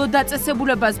 საღმზრდელო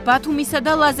დაწესებულებას ბათუმისა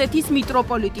და ლაზეთის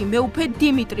მიტროპოლიტი მეუფე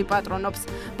დიმიტრი პატრონობს.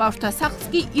 ბავშვთა სახლს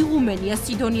კი იღუმენია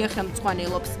სიდონია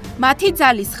ხელმძღვანელობს. მათი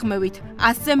ძალის ხმევით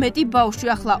 100-ზე მეტი ბავშვი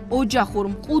ახლა ოჯახურ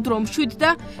მყუდრო მშვიდ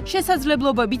და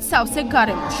შესაძლებლობებით სავსე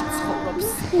გარემოში ცხოვრობს.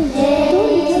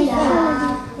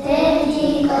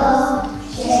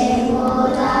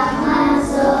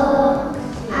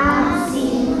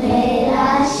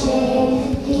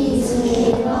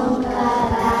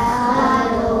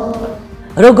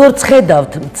 როგორც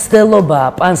ხედავთ, მცდელობაა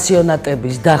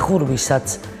პანსიონატების დახურვისაც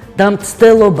და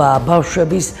მცდელობაა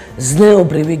ბავშვების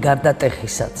ზნეობრივი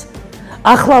გარდატეხისაც.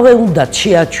 ახლავე უნდა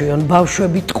შეაჩვიონ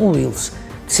ბავშვები ტყუილს,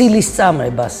 ცილის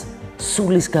წამებას,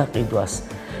 სულის გაყიდვას,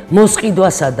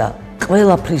 მოსყიდვასა და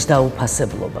ყველაფრის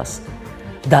დაუფასებლობას.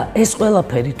 და ეს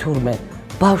ყველაფერი თურმე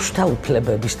ბავშვთა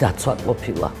უფლებების დაცვა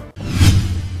ყოფილა.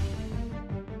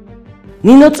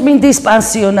 ნინოწმინდის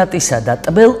პანსიონატისა და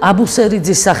ტბელ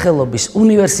აბუსერიძის სახელობის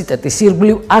უნივერსიტეტის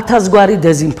ირგვლივ 1000 გვარი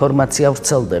დეზინფორმაცია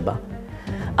ვრცელდება.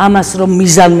 ამას რომ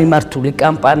მიზანმიმართული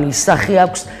კამპანიის სახე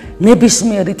აქვს,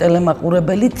 ნებისმიერი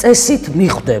ტელემაყურებელი წესით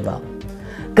მიხვდება.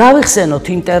 გავიხსენოთ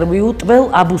ინტერვიუ ტბელ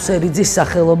აბუსერიძის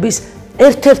სახელობის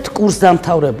ერთ-ერთ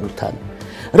კურსდამთავრებულთან,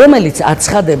 რომელიც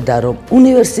აცხადებდა, რომ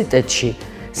უნივერსიტეტში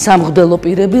სამღვდელო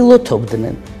პირები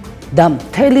ლოთობდნენ და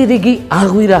მთელი რიგი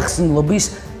აღვირახსნილობის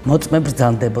მოწმე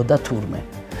ბრძანდებოდა თურმე,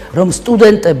 რომ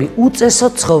სტუდენტები უწესო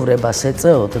ცხოვრებას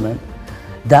ეწეოდნენ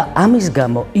და ამის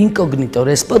გამო ინკოგნიტო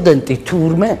რესპონდენტი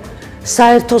თურმე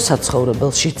საერთო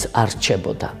საცხოვრებელშიც არ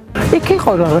რჩებოდა. იქ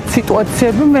იყო რაღაც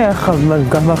სიტუაციები, მე ახლა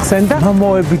გამახსენდა,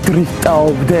 მამოები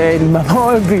დრიფტაობდნენ,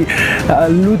 მამოები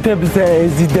ლუდებზე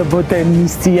ეზიდებოდნენ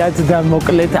მისიაც და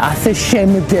მოკლედ ასე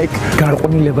შემდეგ.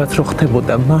 გარყვნილებაც რო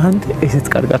ხდებოდა მან, ესეც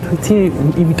კარგად ვიცი,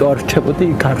 იმიტომ არ რჩებოდი,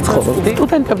 იქ არ ცხოვრობდი.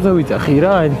 სტუდენტებზე ვიძახი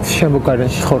რა,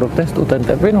 შემოგარენში ცხოვრობდნენ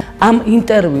სტუდენტები. ამ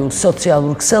ინტერვიუს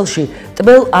სოციალურ ქსელში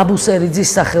ტბელ აბუსერიძის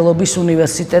სახელობის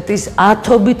უნივერსიტეტის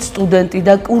 1000-ობით სტუდენტი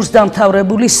და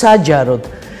კურსდამთავრებული საჯაროდ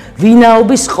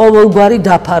ვინაობის ყოველგვარი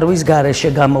დაფარვის გარეშე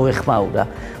გამოეხმაურა.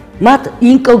 მათ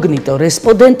ინკოგნიტო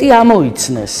რესპონდენტი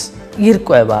ამოიცნეს.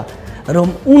 ირკვევა, რომ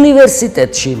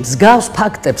უნივერსიტეტში მსგავს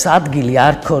ფაქტებს ადგილი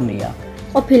არ ქონია.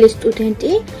 ყოფილი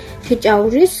სტუდენტი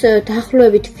ხიჭაურის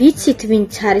დაახლოებით ვიცით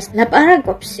ვინც არის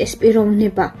ლაპარაკობს ეს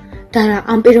პიროვნება და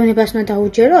ამ პიროვნებას უნდა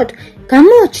დაუჯეროთ,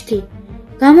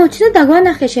 გამოჩნდა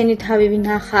დაგვანახე შენი თავი ვინ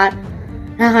ახარ.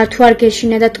 აღარ თუ არ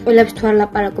გეშინა და ტყუილებს თუ არ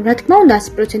ლაპარაკობ, რა თქმა უნდა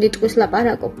 100% ტყუილს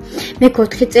ლაპარაკობ. მე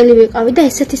 4 წელი ვიყავი და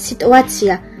ესეთი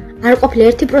სიტუაცია არ ყოფილა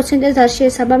 1%-ს არ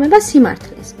შეესაბამება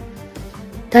სიმართლეს.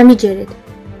 დამიჯერეთ.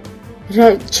 რა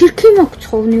ჩირქი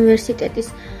მოგცხო უნივერსიტეტის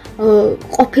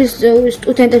ყოფილ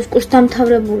სტუდენტებს,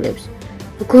 კურსდამთავრებულებს.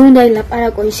 როგორ უნდა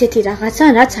ილაპარაკო ისეთი რაღაცა,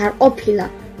 რაც არ ყოფილა.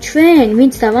 ჩვენ,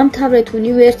 ვინც დავამთავრეთ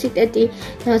უნივერსიტეტი,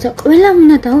 ყველამ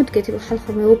უნდა დაუდგეთ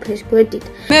ხალხო მეუფეს გვერდით.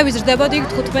 მე ვიზრდებოდი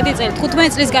 15 წელი. 15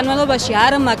 წლის განმავლობაში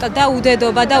არ მაკდა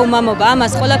უდედობა და უმამობა.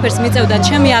 ამას ყველაფერს მიწევდა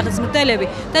ჩემი აღზრდელები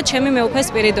და ჩემი მეუფე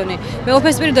სპირიდონი. მეუფე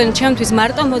სპირიდონი ჩემთვის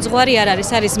მარტო მოძღვარი არ არის,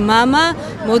 არის მამა,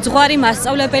 მოძღვარი,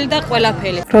 მასწავლებელი და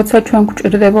ყველაფერი. როცა ჩვენ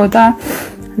გვჭირდებოდა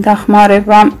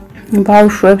დახმარება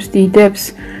ბავშვებს, დიდებს,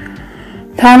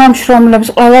 თანამშრომლებს,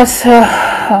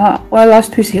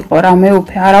 ყველასთვის იყო რა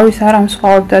მეუფე, არავის არ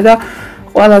ამსხვავებდა და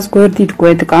ყველას გვერდით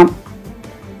გვედგა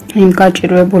იმ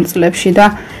გაჭირვებულ წლებში და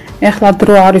ეხლა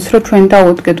დრო არის რომ ჩვენ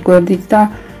დავუდგეთ გვერდით და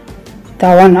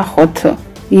დავანახოთ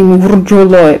იმ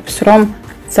ურჯულოებს, რომ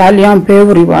ძალიან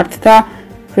ბევრი ვართ და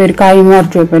ვერ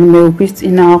გაიმარჯვებენ მეუფის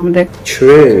წინააღმდეგ.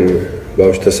 ჩვენ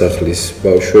ბავშვთა სახლის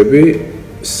ბავშვები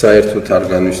საერთოდ არ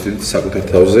განვისდით საკუთარ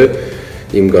თავზე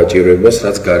იმ გაჭირვებას,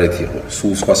 რაც გარეთ იყო.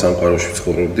 სულ სხვა სამყაროში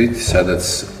ცხოვრობდით, სადაც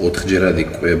 4-ჯერად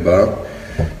იკვება,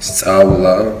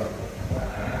 სწავლა,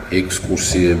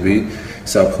 ექსკურსიები,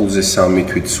 საფულზე 3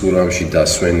 თვით სურამში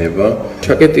დასვენება.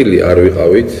 ჩაკეტილი არ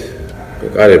ვიყავით,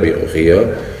 კარები იყო ღია.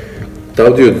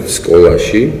 დავდიოდით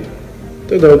სკოლაში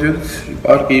და დავდიოდით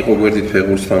პარკი იყო გვერდით,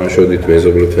 ფეხბურთს თამაშობდით,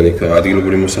 მეზობლებთან იქ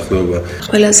ადგილობრივი მოსახლეობა.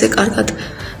 ყველაზე კარგად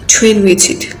ჩვენ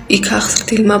ვიცით, იქ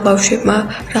აღზრდილმა ბავშვებმა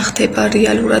რა ხდება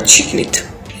რეალურად შიგნით.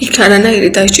 იქ არანაირი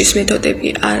დასჯის მეთოდები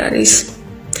არ არის.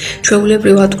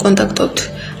 ჩვეულებრივად კონტაქტობთ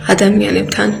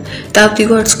ადამიანებთან,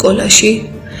 დავდივართ სკოლაში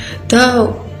და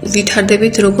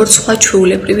ვითარდებით როგორც სხვა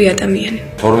ჩვეულებრივი ადამიანი.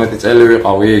 12 წელი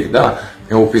ვიყავი იქ და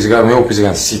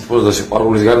მეუფისგან სითბოს და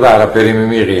სიყვარულის გარდა არაფერი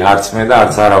მიმიღი, არც მე და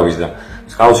არც არავის და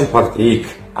მსგავსი ფაქტი იქ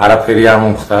არაფერი არ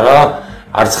მომხდარა,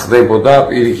 არც ხდებოდა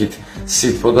პირიქით.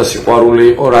 სითბო და სიყვარული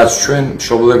იყო, რაც ჩვენ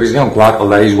მშობლებისგან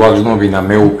გვაკლდა, ის გვაგზნობინა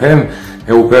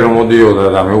მეუფე რომ მოდიოდა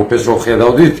და მეუფეს რო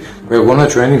ხედავდით, გვეგონა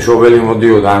ჩვენი მშობელი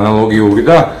მოდიოდა ანალოგიური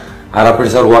და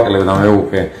არაფერს არ გვაკლებდა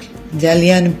მეუფე.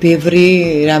 ძალიან ბევრი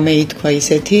რამე ითქვა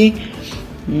ისეთი,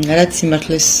 რაც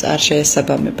სიმართლეს არ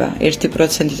შეესაბამება,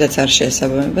 1%-იც არ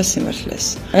შეესაბამება სიმართლეს.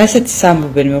 რასაც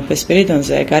ამბობენ მეუფე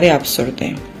სპირიდონზე, ეგ არის აბსურდი,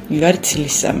 ეგ არის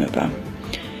ცილისწამება.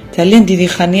 ძალიან დიდი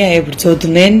ხანია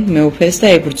ებრძოდნენ მეუფეს და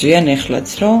ებრძვიან ეხლაც,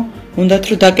 რომ უნდათ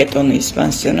რომ დაკეტონ ის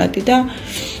პანსიონატი და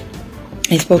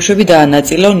ეს ბავშვები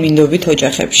დაანაწილონ მინდობით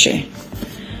ოჯახებში.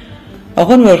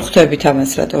 ოღონ ვერ ხვდებით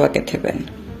ამას რატო ვაკეთებენ.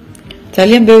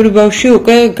 ძალიან ბევრი ბავშვი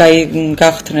უკვე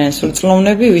გახდნენ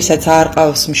სრულწლოვნები, ვისაც არ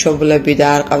ყავს მშობლები და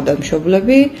არ ყავდა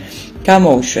მშობლები,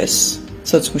 გამოუშვეს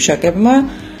სოცმუშაკებმა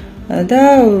და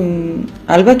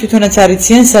ალბათ თვითონაც არ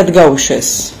იციან სად გაუშვეს.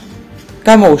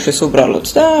 გამოუშვეს უბრალოდ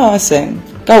და ასე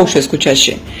გაუშვეს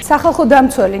ქუჩაში. სახალხო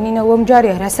დამცველი ნინო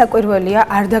ლომჯარია რასაკვირველია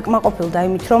არ დაკმაყოფილდა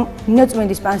იმით, რომ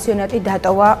ნინოწმინდის პანსიონატი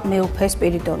დატოვა მეუფე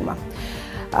სპირიდონმა.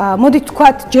 მოდით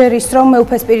ვთქვათ ჯერ ის რომ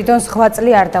მეუფე სპირიდონს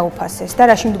ღვაწლი არ დაუფასეს და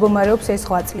რაში მდგომარეობს ეს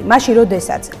ღვაწლი მაშინ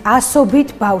როდესაც ასობით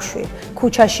ბავშვი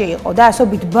ქუჩაში იყო და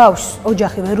ასობით ბავშვს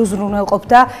ოჯახი ვერ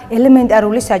უზრუნველყოფდა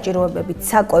ელემენტარული საჭიროებებით,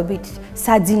 საკვებით,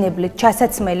 საძინებლით,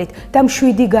 ჩასაცმელით და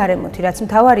მშვიდი გარემოთი, რაც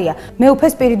მთავარია, მეუფე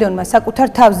სპირიდონმა საკუთარ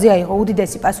თავზე აიღო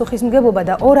უდიდესი პასუხისმგებლობა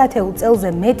და 200 წელზე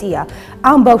მეტია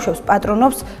ამ ბავშვებს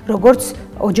პატრონობს როგორც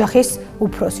ოჯახის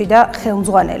უფროსი და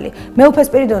ხელმძღვანელი. მეუფე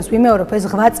სპირიდონს ვიმეორებ ეს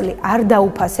ღვაწლი არ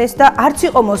დაუფასეს და არც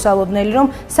იყო მოსალოდნელი რომ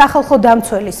სახალხო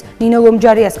დამცველის ნინო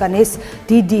ლომჯარიასგან ეს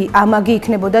დიდი ამაგი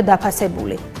იქნებოდა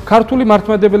დაფასებული. ქართული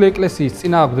მართლმადიდებელი ეკლესიის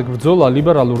წინააღმდეგ ბრძოლა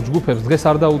ლიბერალურ ჯგუფებს დღეს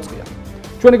არ დაუწყია.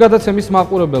 ჩვენი გადაცემის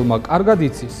მაყურებელმა კარგად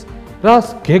იცის, რას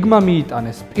გეგმა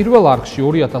მიიტანეს პირველ არხში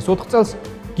 2004 წელს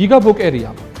გიგა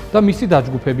ბოკერიამ და მისი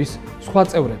დაჯგუფების სხვა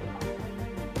წევრებმა.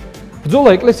 ბრძოლა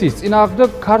ეკლესიის წინააღმდეგ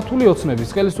ქართული ოცნების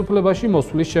ხელისუფლებაში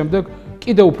მოსვლის შემდეგ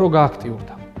კიდევ უფრო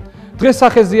გააქტიურდა. დღეს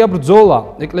სახეზეა ბრძოლა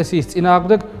ეკლესიის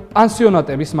წინააღმდეგ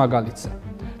პანსიონატების მაგალითზე.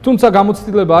 თუმცა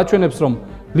გამოცდილება აჩვენებს, რომ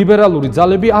ლიბერალური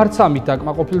ძალები არც ამით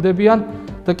დაკმაყოფილდებიან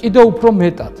და კიდევ უფრო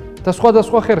მეტად და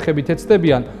სხვადასხვა ხერხებით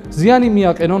ეცდებიან ზიანი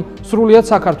მიაყენონ სრულიად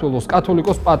საქართველოს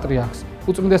კათოლიკოს პატრიარქს,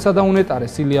 უწმიდესა და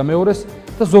უნეტარეს ილია მეორეს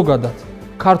და ზოგადად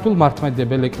ქართულ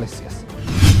მართლმადიდებელ ეკლესიას.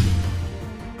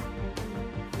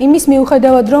 იმის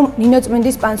მიუხედავად, რომ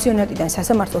ნინოწმინდის პანსიონატიდან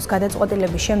სასამართლოს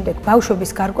გადაწყვეტილების შემდეგ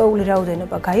ბავშვების გარკვეული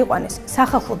რაოდენობა გაიყვანეს,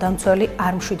 სახალხო დამცველი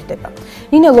არ მშვიდდება.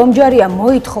 ნინო ლომჯარია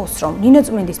მოითხოვს, რომ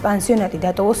ნინოწმინდის პანსიონატი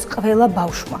დატოვოს ყველა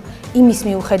ბავშვმა. იმის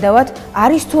მიუხედავად,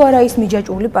 არის თუ არა ის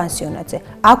მიჯაჭვული პანსიონატზე,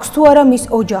 აქვს თუ არა მის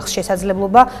ოჯახს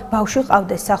შესაძლებლობა ბავშვი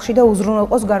ყავდეს სახლში და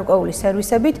უზრუნველყოს გარკვეული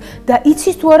სერვისებით და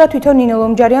იცის თუ არა თვითონ ნინო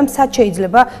ლომჯარიამ სად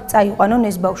შეიძლება წაიყვანონ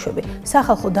ეს ბავშვები.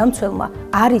 სახალხო დამცველმა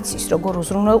არ იცის როგორ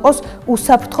უზრუნველყოს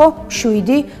უსაფრთხო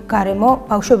 7 გარემო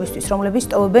ბავშვებისთვის, რომლებიც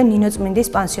ტოვებენ ნინოწმინდის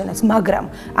პანსიონატს, მაგრამ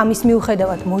ამის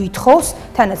მიუხედავად მოითხოვს,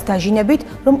 თანაც დაჟინებით,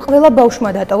 რომ ყველა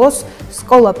ბავშვმა დატოვოს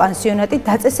სკოლა-პანსიონატი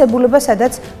დაწესებულება,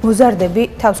 სადაც მოზარდები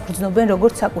თავს გრძნობენ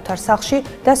როგორც საკუთარ სახლში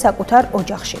და საკუთარ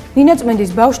ოჯახში.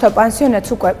 ნინოწმინდის ბავშვთა პანსიონატს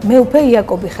უკვე მეუფე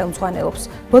იაკობი ხელმძღვანელობს.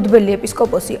 ბოდბელი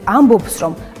ეპისკოპოსი ამბობს,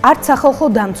 რომ არც სახალხო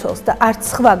დამცველს და არც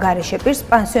სხვა გარეშეპირს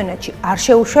პანსიონატში არ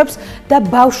შეუშვებს და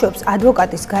ბავშვებს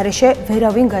ადვოკატის გარეშე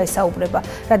ვერავინ გაესაუბრება.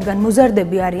 რადგან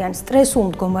მოზარდები არიან სტრესულ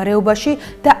მდგომარეობაში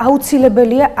და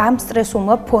აუცილებელია ამ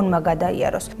სტრესულმა ფონმა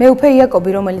გადაიაროს. მეუფე იაკობი,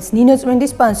 რომელიც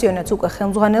ნინოწმინდის პანსიონატს უკვე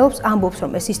ხელმძღვანელობს, ამბობს,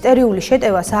 რომ ეს ისტერიული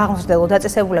შეტევა სააღმრთელო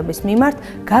დაწესებულების მიმართ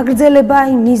გაგრძელებაა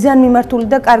იმ მიზანმიმართული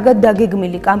და კარგად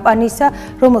დაგეგმილი კამპანიისა,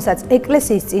 რომელსაც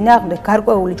ეკლესიის წინააღმდეგ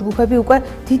გარკვეული ჯგუფები უკვე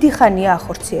დიდი ხანია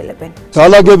ახორციელებენ.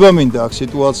 დალაგება მინდა აქ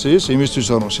სიტუაციის, იმისთვის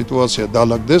რომ სიტუაცია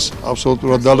დალაგდეს,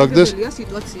 აბსოლუტურად დალაგდეს.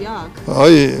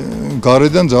 აი,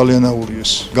 გარედან ძალიან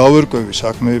აურიეს. გავერკვევი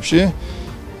საქმეებში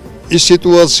ის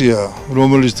სიტუაცია,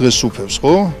 რომელიც დღეს სუფევს,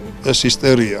 ხო? ეს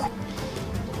ისტერია.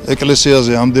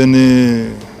 ეკლესიაზე ამდენი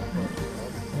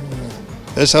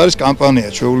ეს არის კამპანია,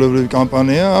 ჩვეულებრივი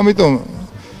კამპანია, ამიტომ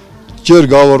ჯერ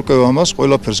გავარკვევ ამას,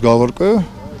 ყველაფერს გავარკვევ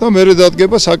და მერე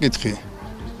დადგება საკითხი.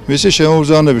 მისი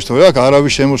შემოგზავნების, თორე აქ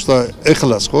არავის შემოსვლა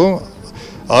ეხლაც, ხო?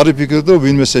 არ იფიქრეთ, რომ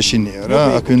ვინმე შეშინია რა,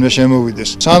 აქ ვინმე შემოვიდეს.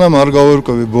 სანამ არ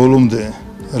გავარკვევი ბოლომდე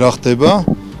რა ხდება,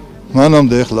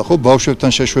 მანამდე ეხლა ხო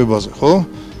ბავშვებთან შეშვებაზე, ხო?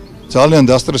 ძალიან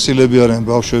დასტრესილები არიან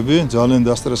ბავშვები, ძალიან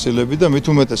დასტრესილები და მით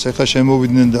უმეტეს ეხლა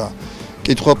შემოვიდნენ და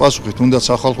კითხვა-პასუხით უნდა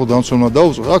სახალხო დამცველმა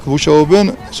დაუწყოს, აქ მუშაობენ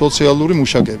სოციალური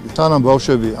მუშაკები. სანამ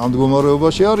ბავშვები ამ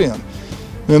მდგომარეობაში არიან,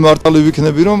 მე მართალი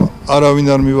ვიქნები, რომ არავინ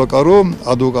არ მივაკარო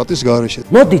ადვოკატის გარეშე.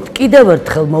 მოდით კიდევ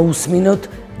ერთხელ მოусმინოთ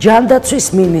ჯანდაცვის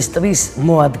მინისტრის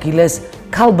მოადგილეს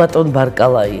ქალბატონ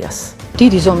ბარკალაიას.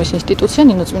 დიდი ზომის ინსტიტუცია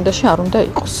ნინოწმინდაში არ უნდა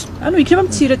იყოს. ანუ იქნება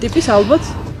მცირე ტიპის ალბათ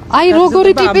აი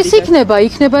როგორი ტიპის იქნება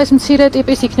ეს მცირე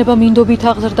ტიპის, იქნება მინდობით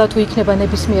აღზრდა თუ იქნება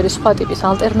ნებისმიერი სხვა ტიპის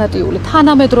ალტერნატიული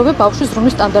თანამედროვე ბავშვის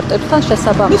ზრუნვის სტანდარტებთან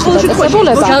შესაბამისი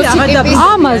დაწესებულება.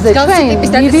 ამაზე ჩვენ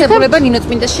დაწესებულება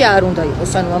ნინოწმინდაში არ უნდა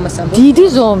იყოს, ანუ ამას ამბობ. დიდი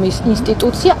ზომის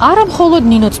ინსტიტუცია არა მხოლოდ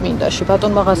ნინოწმინდაში,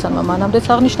 ბატონ მაღაზიანმა მანამდეც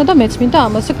აღნიშნა და მეც მინდა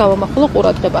ამაზე გავამახვილო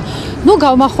ყურადღება. ნუ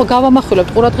გავამახვილებთ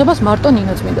ყურადღებას მარტო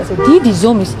ნინოწმინდაზე. დიდი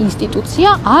ზომის ინსტიტუცია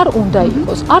არ უნდა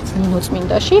იყოს არც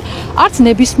ნინოწმინდაში, არც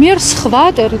ნებისმიერ სხვა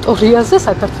ტერიტორიაზე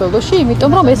საქართველოში,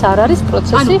 იმიტომ რომ ეს არ არის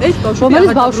პროცესი,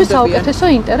 რომელიც ბავშვის საუკეთესო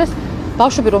ინტერესს,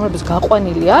 ბავშვები, რომლებიც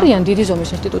გაყვანილი არიან დიდი ზომის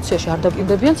ინსტიტუციაში არ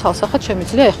დაბრუნდებიან, ცალსახად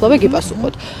შემიძლია ეხლავე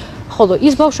გიპასუხოთ. ხოლო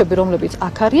ის ბავშვები, რომლებიც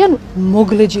აქ არიან,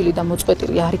 მოგლეჯილი და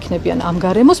მოწყვეტილი არ იქნებიან ამ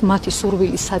გარემოს, მათი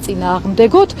სურვილის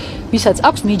საწინააღმდეგოდ, ვისაც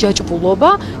აქვს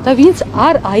მიჯაჭვულობა და ვინც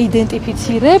არ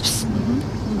აიდენტიფიცირებს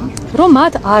რომ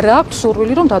მათ არ აქვს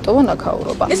სურვილი რომ დატოვონ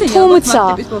აქაურობა. თუმცა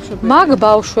მაგ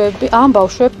ბავშვები, ამ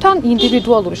ბავშვებთან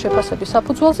ინდივიდუალური შეფასების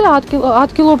საფუძველზე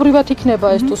ადგილობრივად იქნება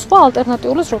ეს თუ სხვა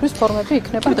ალტერნატიული ზრუნვის ფორმები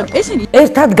იქნება.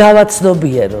 ერთად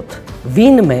გავაცნობიეროთ.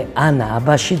 ვინმე ანა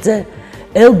აბაშიძე,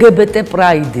 LGBT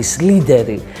პრაიდის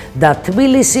ლიდერი და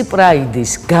თბილისი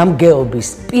პრაიდის გამგეობის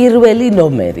პირველი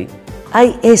ნომერი. აი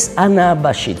ეს ანა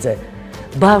აბაშიძე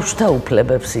ბავშვთა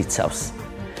უფლებებს იცავს.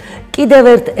 კიდევ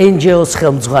ერთ NGO-ს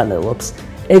ხელმძღვანელობს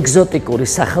ეგზოტიკური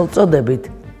სახელწოდებით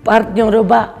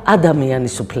პარტნიორობა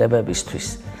ადამიანის უფლებებისთვის.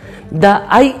 და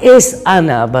აი ეს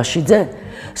ანა აბაშიძე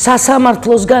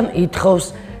სასამართლოსგან ითხოვს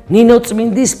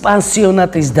ნინოწმინდის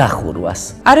პანსიონატის დახურვას.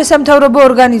 არასამთავრობო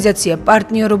ორგანიზაცია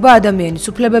პარტნიორობა ადამიანის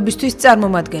უფლებებისთვის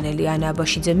წარმომადგენელი ანა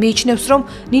აბაშიძე მიიჩნევს, რომ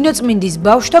ნინოწმინდის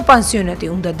ბავშვთა პანსიონატი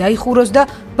უნდა დაიხუროს და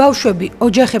ბავშვები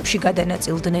ოჯახებში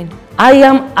გადანაწილდნენ. აი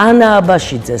ამ ანა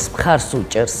აბაშიძეს მხარს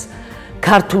უჭერს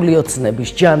ქართული ოცნების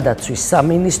ჯანდაცვის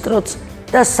სამინისტროც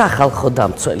და სახალხო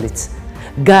დამცველიც,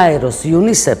 გაეროს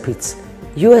UNICEF-იც,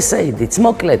 USAID-იც,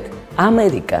 მოკლედ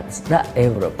ამერიკაც და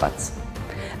ევროპაც.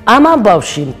 ამ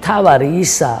ამბავში მთავარი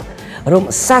ისაა, რომ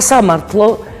სასამართლო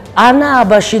ანა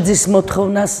აბაშიძის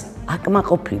მოთხოვნას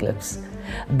აკმაყოფილებს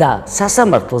და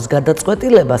სასამართლოს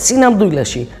გადაწყვეტილება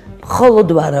სინამდვილეში მხოლოდ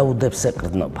ვარაუდებს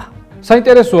ეყრდნობა.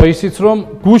 საინტერესოა ისიც, რომ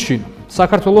გუშინ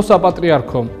საქართველოს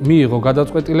საპატრიარქომ მიიღო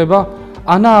გადაწყვეტილება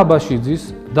ანა აბაშიძის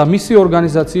და მისი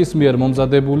ორგანიზაციის მიერ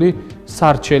მომზადებული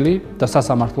სარჩელი და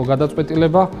სასამართლო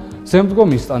გადაწყვეტილება ზემდგომ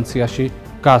ინსტანციაში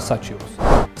გაასაჩივროს.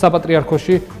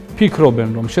 საპატრიარქოში ფიქრობენ,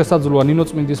 რომ შესაძლოა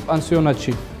ნინოწმინდის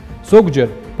პანსიონატში ზოგჯერ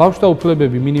ბავშვთა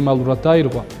უფლებები მინიმალურად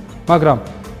დაირღვა, მაგრამ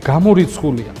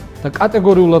გამორიცხულია და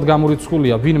კატეგორიულად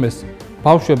გამორიცხულია ვინმეს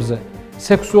ბავშვებზე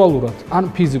სექსუალურად ან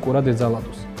ფიზიკურად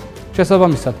ეძალადოს.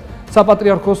 შესაბამისად,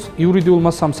 საპატრიარქოს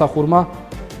იურიდიულმა სამსახურმა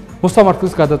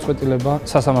მოსამართლის გადაწყვეტილება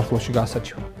სასამართლოში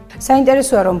გაასაჩივრა.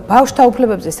 საინტერესოა, რომ ბავშვთა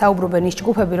უფლებებზე საუბრობენ ის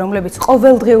ჯგუფები, რომლებიც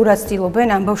ყოველდღიურად ცდილობენ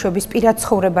ამ ბავშვების პირად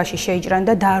ცხოვრებაში შეიჭრან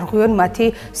და დაარღვიონ მათი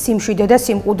სიმშვიდე და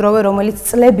სიმყუდროვე, რომელიც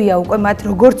წლებია უკვე მათ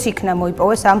როგორც იქნა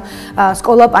მოიპოვეს ამ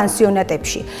სკოლა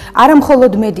პანსიონატებში. არა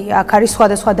მხოლოდ მედია, აქ არის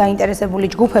სხვადასხვა დაინტერესებული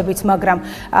ჯგუფებიც, მაგრამ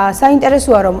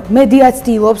საინტერესოა, რომ მედია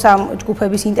ცდილობს ამ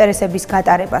ჯგუფების ინტერესების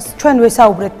გატარებას. ჩვენ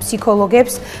ვესაუბრეთ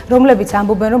ფსიქოლოგებს, რომლებიც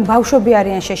ამბობენ, რომ ბავშვები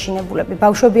არიან შეშინებულები,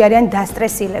 ბავშვები არიან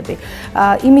დასტრესილები.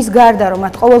 იმის გარდა, რომ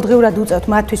მათ ყოველდღიურად უწევთ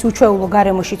მათთვის უჩვეულო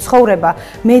გარემოში ცხოვრება,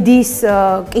 მედიის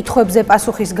კითხვებზე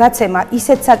პასუხის გაცემა,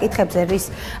 ისეთ საკითხებზე,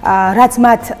 რაც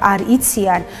მათ არ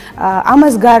იციან,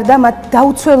 ამას გარდა მათ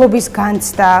დაუცველობის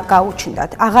განცდა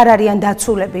გაუჩნდათ. აღარ არიან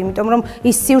დაცულები, იმიტომ რომ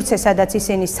ის სივრცე, სადაც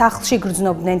ისინი სახლში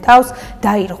გრძნობდნენ თავს,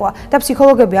 დაირღვა. და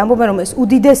ფსიქოლოგები ამბობენ, რომ ეს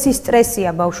უდიდესი სტრესია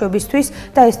ბავშვებისთვის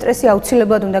და ეს სტრესი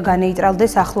აუცილებლად უნდა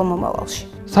განეიტრალდეს ახლო მომავალში.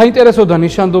 საინტერესო და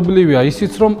ნიშანდობლივია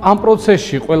ისიც, რომ ამ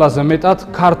პროცესში ყველაზე მეტად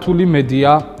ქართული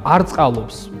მედია არ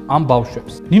წყალობს ამ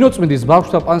ბავშვებს. ნინოწმინდის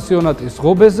ბავშვთა პანსიონატის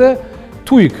ღობეზე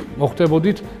თუ იქ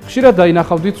მოხდებოდით, ხშირად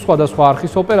დაინახავდით სხვადასხვა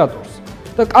არხის ოპერატორს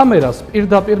და კამერას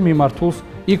პირდაპირ მიმართულს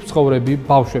იქ მცხოვრები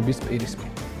ბავშვების პირისპირ.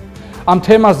 ამ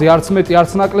თემაზე არც მეტი,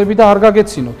 არც ნაკლები და არ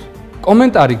გაგეცინოთ.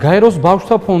 კომენტარი გაეროს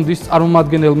ბავშვთა ფონდის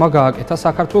წარმომადგენელმა გააკეთა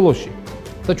საქართველოში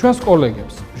და ჩვენს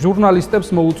კოლეგებს, ჟურნალისტებს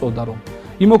მოუწოდა, რომ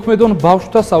იმოქმედონ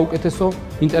ბავშვთა საუკეთესო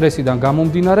ინტერესიდან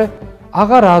გამომდინარე,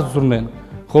 აღარ აზრნენ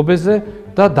ღობეზე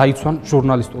და დაიცვან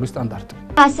ჟურნალისტური სტანდარტი.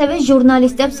 ასევე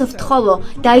ჟურნალისტებს ვთხოვო,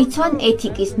 დაიცვან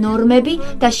ეთიკის ნორმები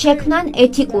და შექმნან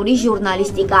ეთიკური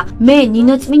ჟურნალისტიკა. მე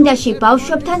ნინოწმინდაში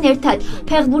ბავშვებთან ერთად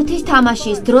ფეხბურთის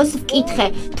თამაშის დროს ვკითხე,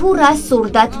 თუ რა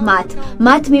სურდათ მათ.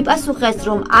 მათ მიპასუხეს,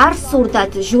 რომ არ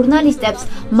სურდათ ჟურნალისტებს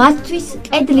მათთვის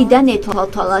კედლიდან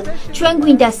ეთვალთვალათ. ჩვენ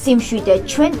გვინდა სიმშვიდე,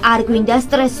 ჩვენ არ გვინდა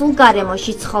სტრესულ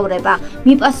გარემოში ცხოვრება.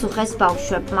 მიპასუხეს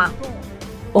ბავშვებმა.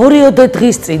 2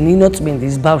 დღის წინ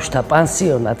ნინოწმინდის ბავშვთა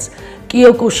პანსიონატს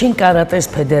კიოკუშინ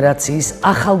კარატეს ფედერაციის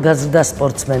ახალგაზრდა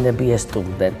სპორტსმენები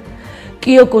ესტუმრდნენ.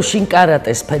 კიოკუშინ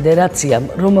კარატეს ფედერაციამ,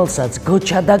 რომელსაც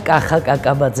გოჩა და კახა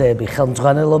კაკაბაძეები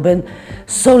ხელმძღვანელობენ,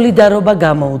 სოლიდარობა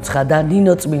გამოუცხადა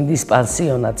ნინოწმინდის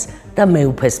პანსიონატს და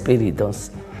მეუფე სპირიდონს.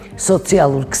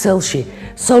 სოციალურ ქსელში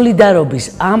სოლიდარობის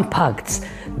ამ ფაქტს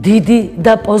დიდი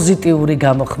და პოზიტიური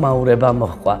გამოხმაურება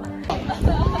მოჰყვა.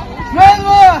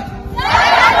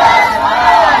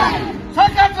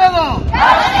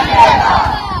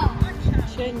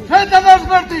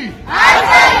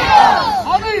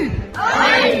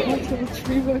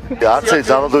 არც ეს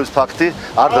ძალადობის ფაქტი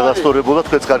არ დადასტურებულა,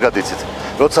 თქვენც კარგად იცით.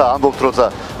 როცა ამბობთ, როცა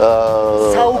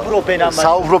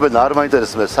საუბრობენ, არ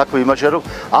მაინტერესებს საქმე იმაშია, რომ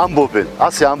ამბობენ,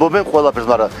 ასე ამბობენ ყველაფერს,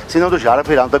 მაგრამ სინამდვილეში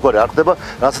არაფერი ამდაგვარი არ ხდება,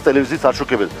 რაც ტელევიზიით არ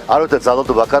შუქებენ. აროთერ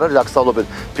ძალადობა აქ არ არის, აქ სწავლობენ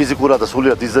ფიზიკურად და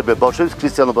სულიად იზრდებიან ბავშვებს,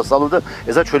 ქრისტიანობას სწავლობენ,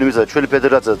 ესა ჩვენი მიზანი, ჩვენი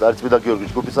ფედერაცია და არც წმინდა გიორგის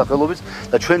ჯგუფის სახელობის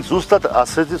და ჩვენ ზუსტად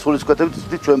ასეთი სულისკვეთებით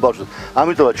ვწვდით ჩვენ ბავშვებს.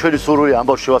 ამიტომაც ჩვენი სურვილია ამ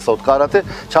ბავშვს შევასწავლოთ კარატე,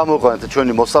 ჩამოვყენეთ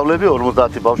ჩვენი მოსავლები,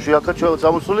 50 ბავშვი აქ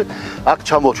ჩამოსული, აქ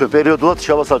ჩამოვ ჩვენ პერიოდულად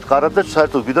შევასწავლოთ კარატე და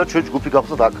საერთოდ ვიდრე ჩვენ ჯგუფი გავხსნათ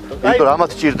დავახსნათ აქ. იმიტომ რომ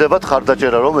ამათ ჭირდებათ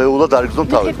ხარდაჭერა რომ ეულად არიგზნონ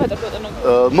თავი.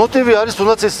 მოტივი არის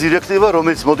თუნდაც ეს დირექტივა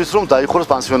რომელიც მოდის რომ დაიხუროს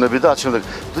პანსიონები და ამ შემდეგ.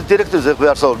 დირექტივაზე ეხლა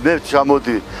არსაულ მე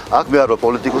ჩამოდი აქ მე არ ვარ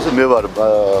პოლიტიკოსი მე ვარ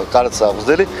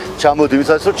კარაცაღზელი ჩამოდი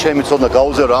ვისაც რომ ჩემი ცოდნა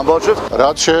გაუზერო ამ ბავშვებს.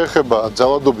 რაც შეეხება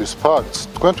ძალადობის ფაქტს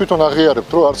თქვენ თვითონ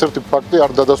აღიარებთ რომ არც ერთი ფაქტი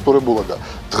არ დადასტურებულა.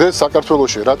 დღეს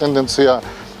საქართველოში რა ტენდენცია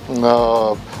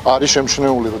არის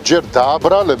შემჩნეული რომ ჯერ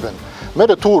დააბრალებენ მე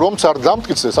თუ რომც არ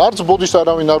დამტკიცეს არც ბოდიშს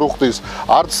არავინ არ უხდის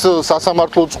არც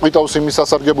სასამართლო წვითავს იმის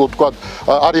სასარგებლო თქვა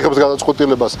არ იღებს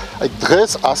გადაწყვეტილებას აი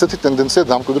დღეს ასეთი ტენდენცია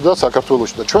დამკვიდრდა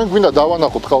საქართველოში და ჩვენ გვინდა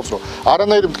დავანახოთ ხალხს რომ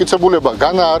არანაირი მტკიცებულება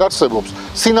განა არ არსებობს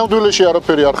სინამდვილეში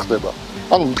არაფერი არ ხდება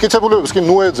ანუ მტკიცებულებებს კი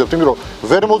ნუ ეძებთ იმიტომ რომ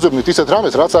ვერ მოძებნით ისეთ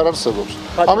რამეს რაც არ არსებობს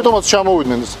ამიტომაც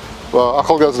ჩამოვიდნენ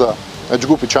ახალგაზრდა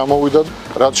ჯგუფი ჩამოვიდა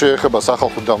რაც შეეხება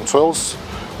სახალხო დამცველს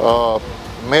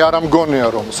მე არ ამგონია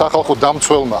რომ სახალხო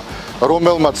დამცველმა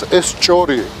რომელმაც ეს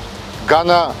ჭორი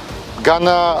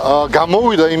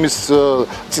გამოვიდა იმის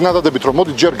წინადადებით რომ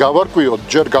მოდი ჯერ გავარკვიოთ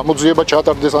ჯერ გამოძიება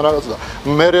ჩატარდეს ან რაღაც და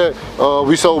მე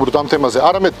ვისაუბროთ ამ თემაზე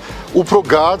არამედ უფრო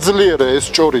გააძლიერე ეს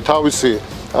ჭორი თავისი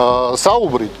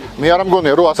საუბრით მე არ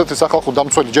ამგონია რომ ასეთი სახალხო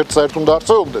დამცველი ჯერ საერთოდ უნდა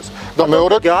არსებობდეს და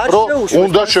მეორედ რომ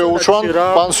უნდა შეუშვან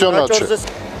პანსიონატში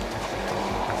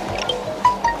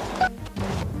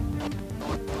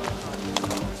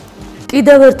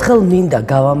კიდევ ერთხელ მინდა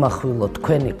გავამახვილოთ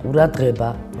თქვენი ყურადღება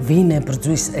ვინ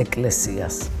ებრძვის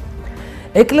ეკლესიას.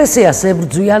 ეკლესიას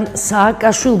ებრძვიან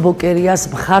სააკაშვილ-ბოკერიას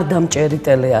მხარდამჭერი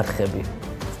ტელეარხები.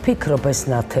 ვფიქრობ ეს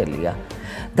ნათელია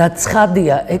და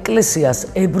ცხადია ეკლესიას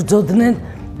ებრძოდნენ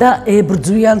და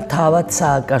ებრძვიან თავად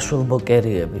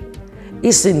სააკაშვილ-ბოკერიები.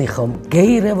 ისინი ხომ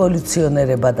გეი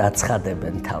რევოლუციონერებად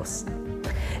აცხადებენ თავს.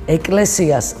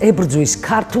 ეკლესიას ებრძვის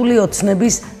ქართული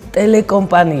ოცნების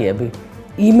ტელეკომპანიები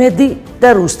იმედი და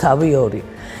რუსთავი 2.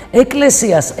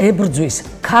 ეკლესიას ებრძვის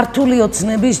ქართული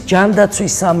ოცნების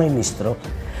ჯანდაცვის სამინისტრო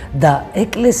და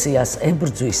ეკლესიას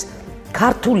ებრძვის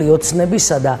ქართული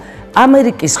ოცნებისა და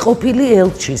ამერიკის ყოფილი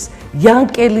ელჩის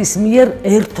იანკელის მიერ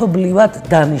ერთობლივად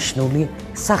დანიშნული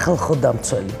სახალხო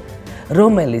დამცველი,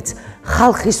 რომელიც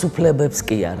ხალხის უფლებებს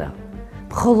კი არა,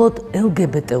 მხოლოდ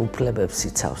LGBT უფლებებს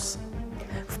იცავს.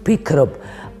 ვფიქრობ,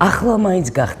 ახლა მაინც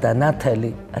გახდა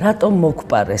ნათელი, რატომ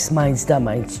მოგპარეს მაინც და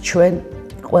მაინც ჩვენ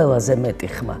ყველაზე მეტი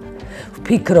ხმა.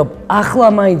 ვფიქრობ, ახლა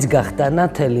მაინც გახდა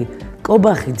ნათელი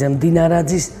კობახიძე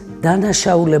მდინარაძის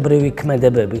დანაშაულებრივი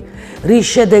ქმედებები, რის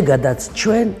შედეგადაც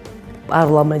ჩვენ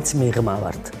პარლამენტს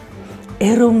მიღმავართ.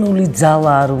 ეროვნული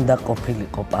ძალა არ უნდა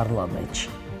ყოფილიყო პარლამენტში.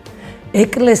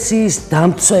 ეკლესიის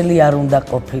დამცველი არ უნდა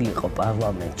ყოფილიყო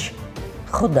პარლამენტში.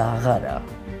 ხო და აღარა.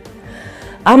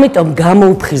 ამიტომ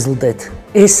გამოუფხიზლდეთ,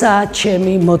 ესაა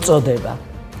ჩემი მოწოდება.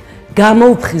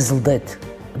 გამოუფხიზლდეთ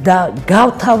და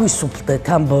გავთავისუფლდეთ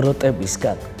ამ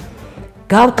ბოროტებისგან.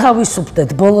 გავთავისუფლდეთ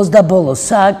ბოლოს და ბოლოს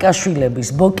სააკაშვილების,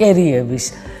 ბოკერიების,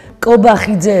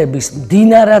 კობახიძეების,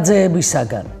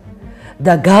 მდინარაძეებისაგან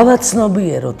და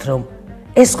გავაცნობიეროთ, რომ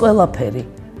ეს ყველაფერი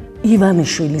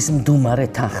ივანიშვილის მდუმარე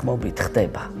თანხმობით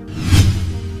ხდება.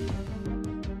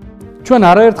 ჩვენ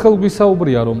არაერთხელ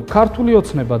გვისაუბრია, რომ ქართული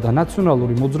ოცნება და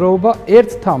ნაციონალური მოძრაობა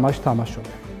ერთ თამაშს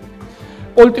თამაშობენ.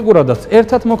 პოლიტიკურადაც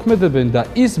ერთად მოქმედებენ და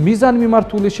ის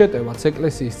მიზანმიმართული შეტევაც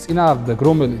ეკლესიის წინააღმდეგ,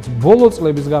 რომელიც ბოლო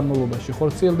წლების განმავლობაში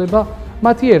ხორციელდება,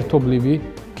 მათი ერთობლივი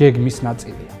გეგმის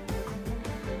ნაწილია.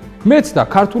 მეც და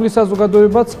ქართული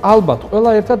საზოგადოებაც ალბათ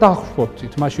ყველა ერთად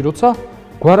აღხვდით, მაშინ როცა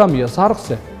გვარამიას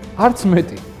არხზე არც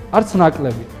მეტი, არც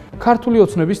ნაკლები ქართული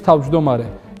ოცნების თავმჯდომარე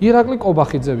ირაკლი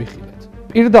კობახიძე ვიხილეთ.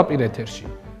 პირდაპირ ეთერში,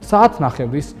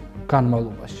 საათნახევრის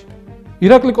განმავლობაში.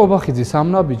 ირაკლი კობახიძის ამ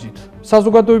ნაბიჯით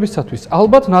საზოგადოებისათვის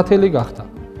ალბათ ნათელი გახდა,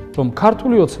 რომ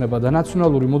ქართული ოცნება და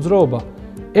ნაციონალური მოძრაობა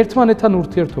ერთმანეთთან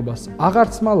ურთიერთობას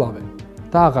აღარც მალავენ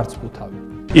და აღარც ფუთავენ.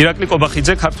 ირაკლი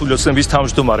კობახიძე, ქართული ოცნების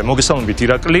თავმჯდომარე. მოგესალმებით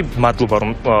ირაკლი, მადლობა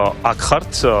რომ აქ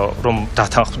ხართ, რომ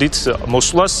დათანხმდით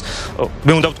მოსვლას.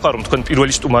 მე უნდა ვთქვა, რომ თქვენ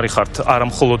პირველი სტუმარი ხართ არა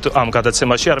მხოლოდ ამ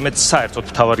გადაცემაში, არამედ საერთოდ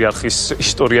მთავარი არხის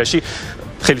ისტორიაში.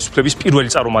 ხელისუფლების პირველი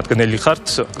წარმომადგენელი ხართ,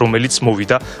 რომელიც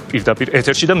მოვიდა პირდაპირ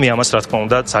ეთერში და მე ამას რა თქმა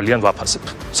უნდა ძალიან ვაფასებ.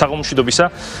 საღამომშვიდობისა,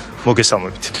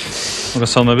 მოგესალმებით.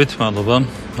 მოგესალმებით, მადლობა.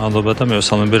 მადლობა და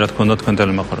მევესალმები რა თქმა უნდა თქვენ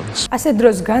ტელემოყარებას. ასე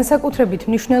დროს განსაკუთრებით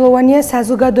მნიშვნელოვანია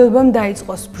საზოგადოებამ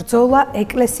დაიწყოს ბრძოლა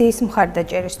ეკლესიის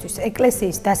მხარდაჭერისთვის,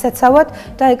 ეკლესიის დასაცავად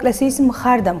და ეკლესიის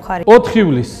მხარდამხარი. 4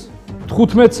 ივლისს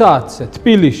 15 საათზე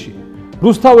თბილისში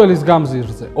რუსთაველის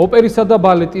გამზირზე ოპერისა და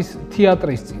ბალეტის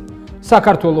თეატრის წინ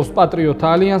საქართველოს პატრიოტთა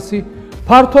ალიანსი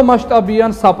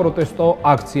ფართომასშტაბიან საპროტესტო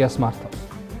აქციას მართავს.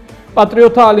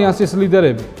 პატრიოტთა ალიანსის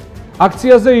ლიდერები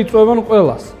აქციაზე იწვევენ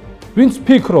ყველას, ვინც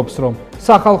ფიქრობს, რომ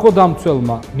სახალხო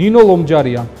დამცველმა ნინო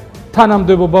ლომჯარიან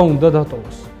თანამდებობა უნდა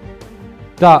დატოვოს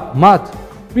და მათ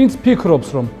ვინც ფიქრობს,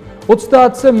 რომ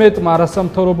 30-ზე მეტმა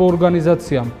არასამთავრობო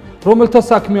ორგანიზაციამ, რომელთა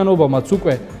საქმიანობამაც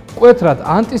უკვე მკვეთრად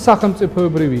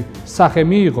ანტისახელმწიფოებრივი სახე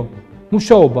მიიღო,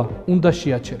 მუშაობა უნდა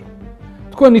შეაჩერო.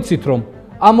 თქვენ იცით, რომ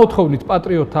ამ მოთხოვნით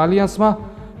პატრიოტთა ალიანსმა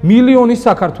მილიონი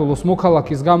საქართველოს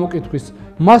მოქალაქის გამოკითხვის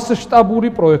მასშტაბური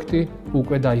პროექტი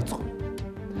უკვე დაიწყო.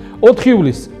 4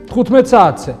 ივლისს 15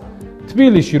 საათზე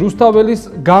თბილისში რუსთაველის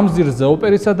გამზირზე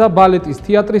ოპერისა და ბალეტის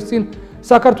თეატრის წინ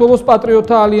საქართველოს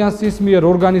პატრიოტთა ალიანსის მიერ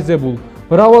ორგანიზებულ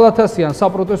მრავალათასიან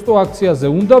საპროტესტო აქციაზე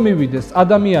უნდა მივიდეს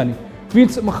ადამიანი,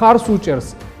 ვინც მხარს უჭერს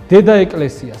დედა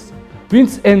ეკლესიას,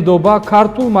 ვინც ენდობა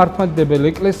ქართულ მართლმადიდებელ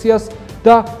ეკლესიას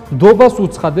და ნდობას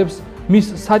უცხადებს მის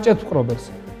საჭეთმყრობელს,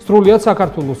 სრულიად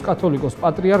საქართველოს კათოლიკოს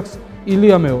პატრიარქს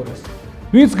ილია მეორეს,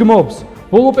 ვინც გმობს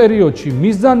ბოლო პერიოდში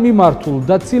მიზანმიმართულ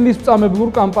და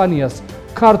ცილისწამებლურ კამპანიას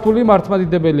ქართული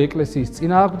მართლმადიდებელი ეკლესიის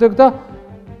წინააღმდეგ და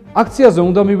აქციაზე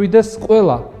უნდა მივიდეს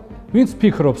ყველა, ვინც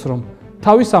ფიქრობს, რომ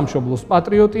თავის სამშობლოს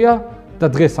პატრიოტია და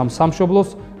დღეს ამ სამშობლოს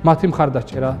მათი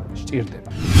მხარდაჭერა სჭირდება.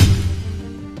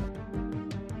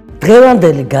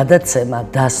 დღევანდელი გადაცემა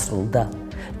დასრულდა.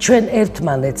 ჩვენ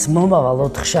ერთმანეთს მომავალ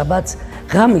 4 შაბათს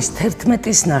ღამის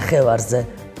 11-ის ნახევარზე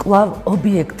კვლავ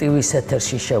ობიექტივის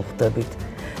ეთერში შევხვდებით.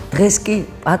 დღეს კი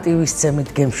პატივისცემით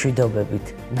გემშვიდობებით.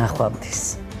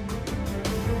 ნახვამდის.